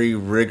very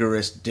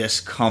rigorous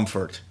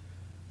discomfort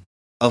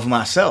of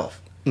myself.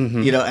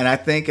 You know, and I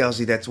think,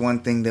 Elsie, that's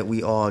one thing that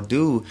we all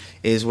do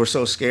is we're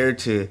so scared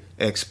to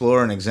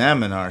explore and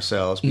examine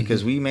ourselves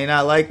because we may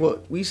not like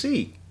what we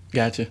see.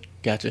 Gotcha.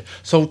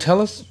 So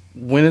tell us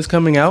when it's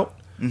coming out,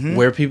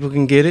 where people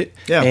can get it.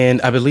 Yeah. And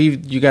I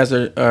believe you guys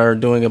are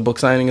doing a book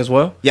signing as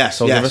well. Yes.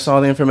 So give us all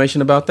the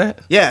information about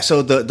that. Yeah,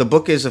 so the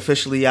book is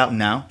officially out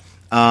now.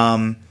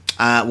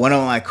 One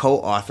of my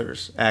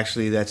co-authors,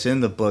 actually, that's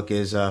in the book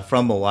is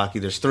from Milwaukee.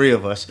 There's 3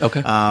 of us.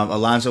 Okay.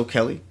 Alonzo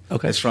Kelly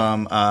is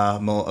from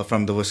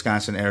the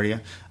Wisconsin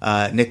area.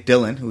 Nick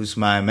Dillon, who's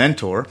my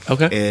mentor,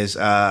 is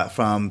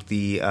from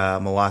the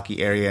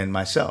Milwaukee area, and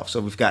myself.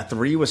 So we've got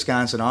 3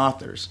 Wisconsin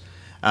authors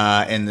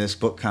in this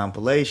book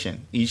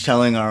compilation, each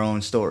telling our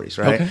own stories,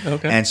 right?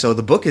 Okay. And so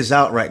the book is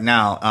out right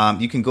now.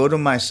 You can go to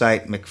my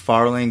site,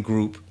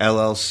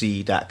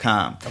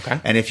 McFarlaneGroupLLC.com. Okay.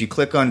 And if you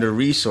click under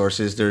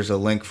resources, there's a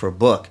link for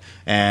book.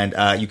 And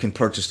you can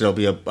purchase, there'll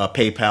be a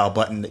PayPal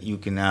button that you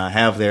can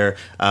have there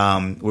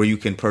where you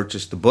can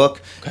purchase the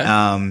book. Okay.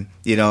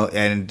 You know,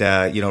 and,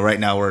 you know, right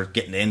now we're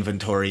getting the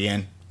inventory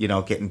in. You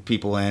know, getting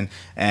people in.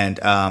 And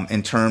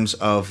in terms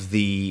of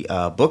the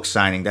book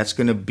signing, that's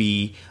going to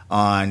be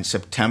on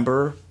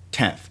September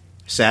 10th,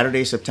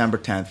 Saturday, September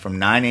 10th, from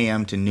 9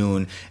 a.m. to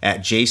noon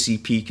at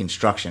JCP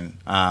Construction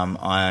on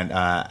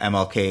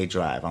MLK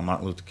Drive, on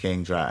Martin Luther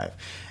King Drive.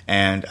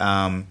 And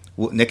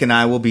Nick and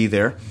I will be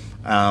there.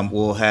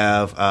 We'll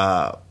have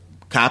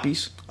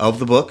copies of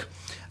the book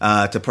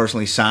to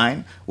personally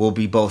sign. We'll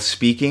be both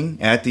speaking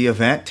at the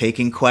event,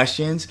 taking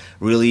questions,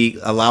 really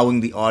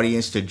allowing the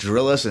audience to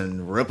drill us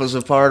and rip us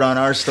apart on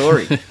our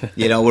story.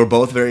 You know, we're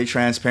both very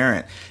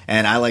transparent.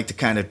 And I like to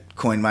kind of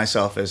coin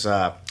myself as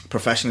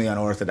professionally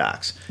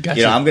unorthodox. Gotcha.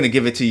 You know, I'm going to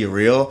give it to you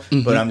real,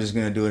 but I'm just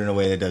going to do it in a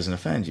way that doesn't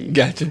offend you.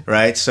 Gotcha.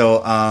 Right?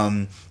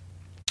 So,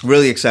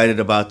 really excited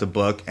about the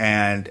book.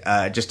 And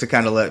just to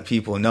kind of let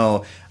people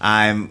know,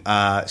 I'm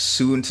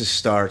soon to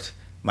start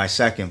my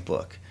second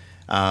book.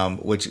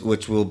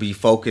 Which will be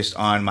focused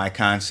on my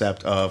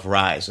concept of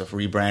rise, of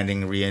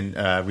rebranding,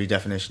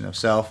 redefinition of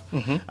self,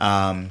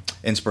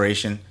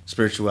 inspiration,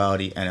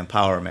 spirituality, and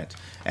empowerment,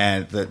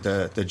 and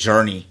the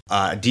journey,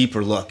 a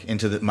deeper look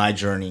into my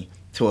journey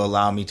to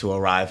allow me to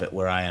arrive at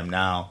where I am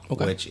now,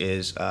 which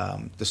is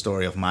the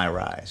story of my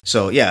rise.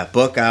 So yeah,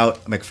 book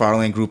out,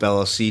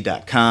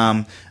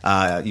 McFarlaneGroupLLC.com.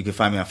 You can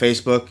find me on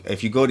Facebook.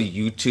 If you go to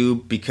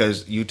YouTube,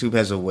 because YouTube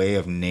has a way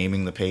of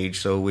naming the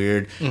page so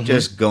weird,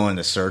 just go in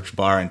the search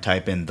bar and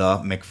type in the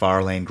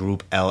McFarlane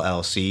Group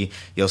LLC.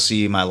 You'll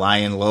see my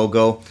lion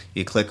logo.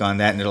 You click on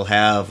that and it'll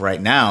have,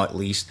 right now at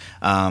least,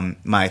 my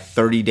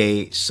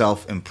 30-day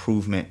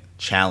self-improvement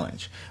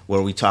challenge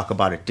where we talk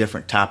about a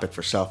different topic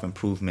for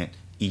self-improvement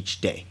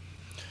each day.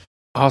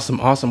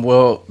 Awesome.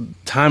 Well,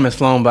 time has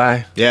flown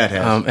by. Yeah, it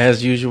has.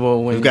 As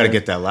usual. We've got to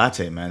get that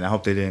latte, man. I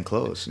hope they didn't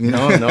close.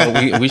 No,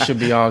 we should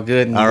be all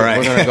good. And all right.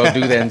 We're going to go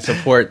do that and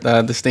support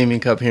the Steaming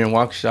Cup here in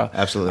Waukesha.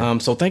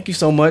 Absolutely. So thank you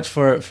so much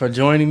for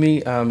joining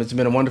me. It's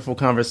been a wonderful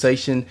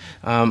conversation.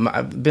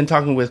 I've been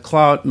talking with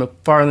Claude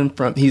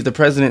McFarland. He's the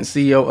president and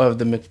CEO of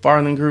the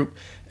McFarland Group,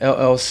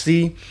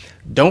 LLC.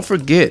 Don't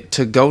forget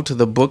to go to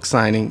the book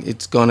signing.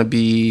 It's going to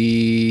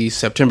be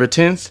September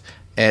 10th.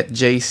 At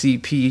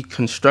JCP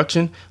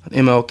Construction on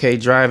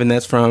MLK Drive, and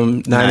that's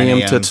from 9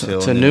 a.m.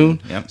 to noon.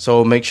 Yep.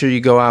 So make sure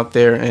you go out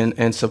there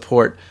and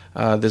support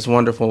this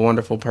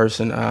wonderful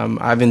person.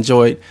 I've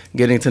enjoyed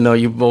getting to know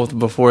you both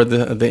before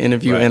the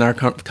interview and our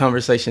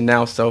conversation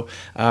now. So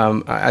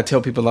I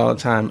tell people all the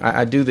time,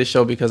 I do this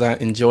show because I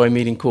enjoy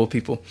meeting cool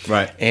people.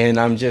 Right. And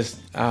I'm just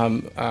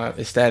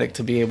ecstatic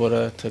to be able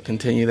to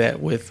continue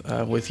that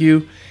with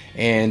you.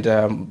 And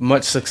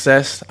much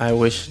success. I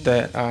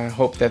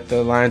hope that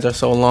the lines are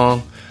so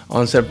long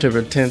on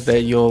September 10th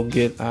that you'll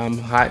get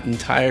hot and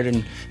tired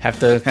and have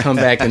to come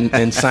back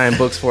and sign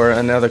books for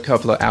another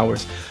couple of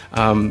hours.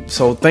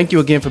 So thank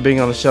you again for being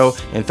on the show,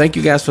 and thank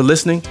you guys for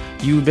listening.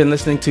 You've been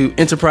listening to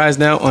Enterprise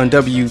Now on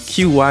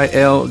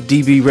WQYL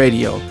DB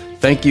Radio.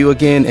 Thank you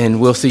again,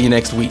 and we'll see you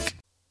next week.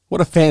 What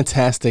a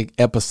fantastic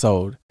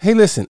episode. Hey,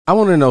 listen, I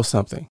want to know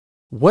something.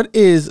 What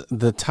is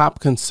the top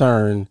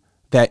concern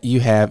that you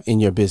have in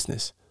your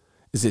business?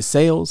 Is it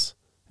sales?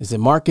 Is it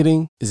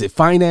marketing? Is it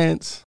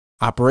finance?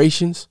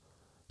 Operations?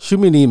 Shoot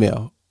me an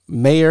email,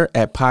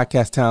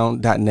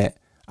 mayor@podcasttown.net.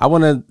 I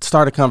want to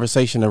start a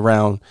conversation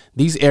around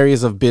these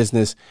areas of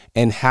business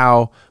and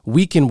how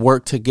we can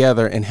work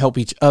together and help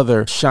each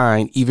other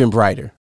shine even brighter.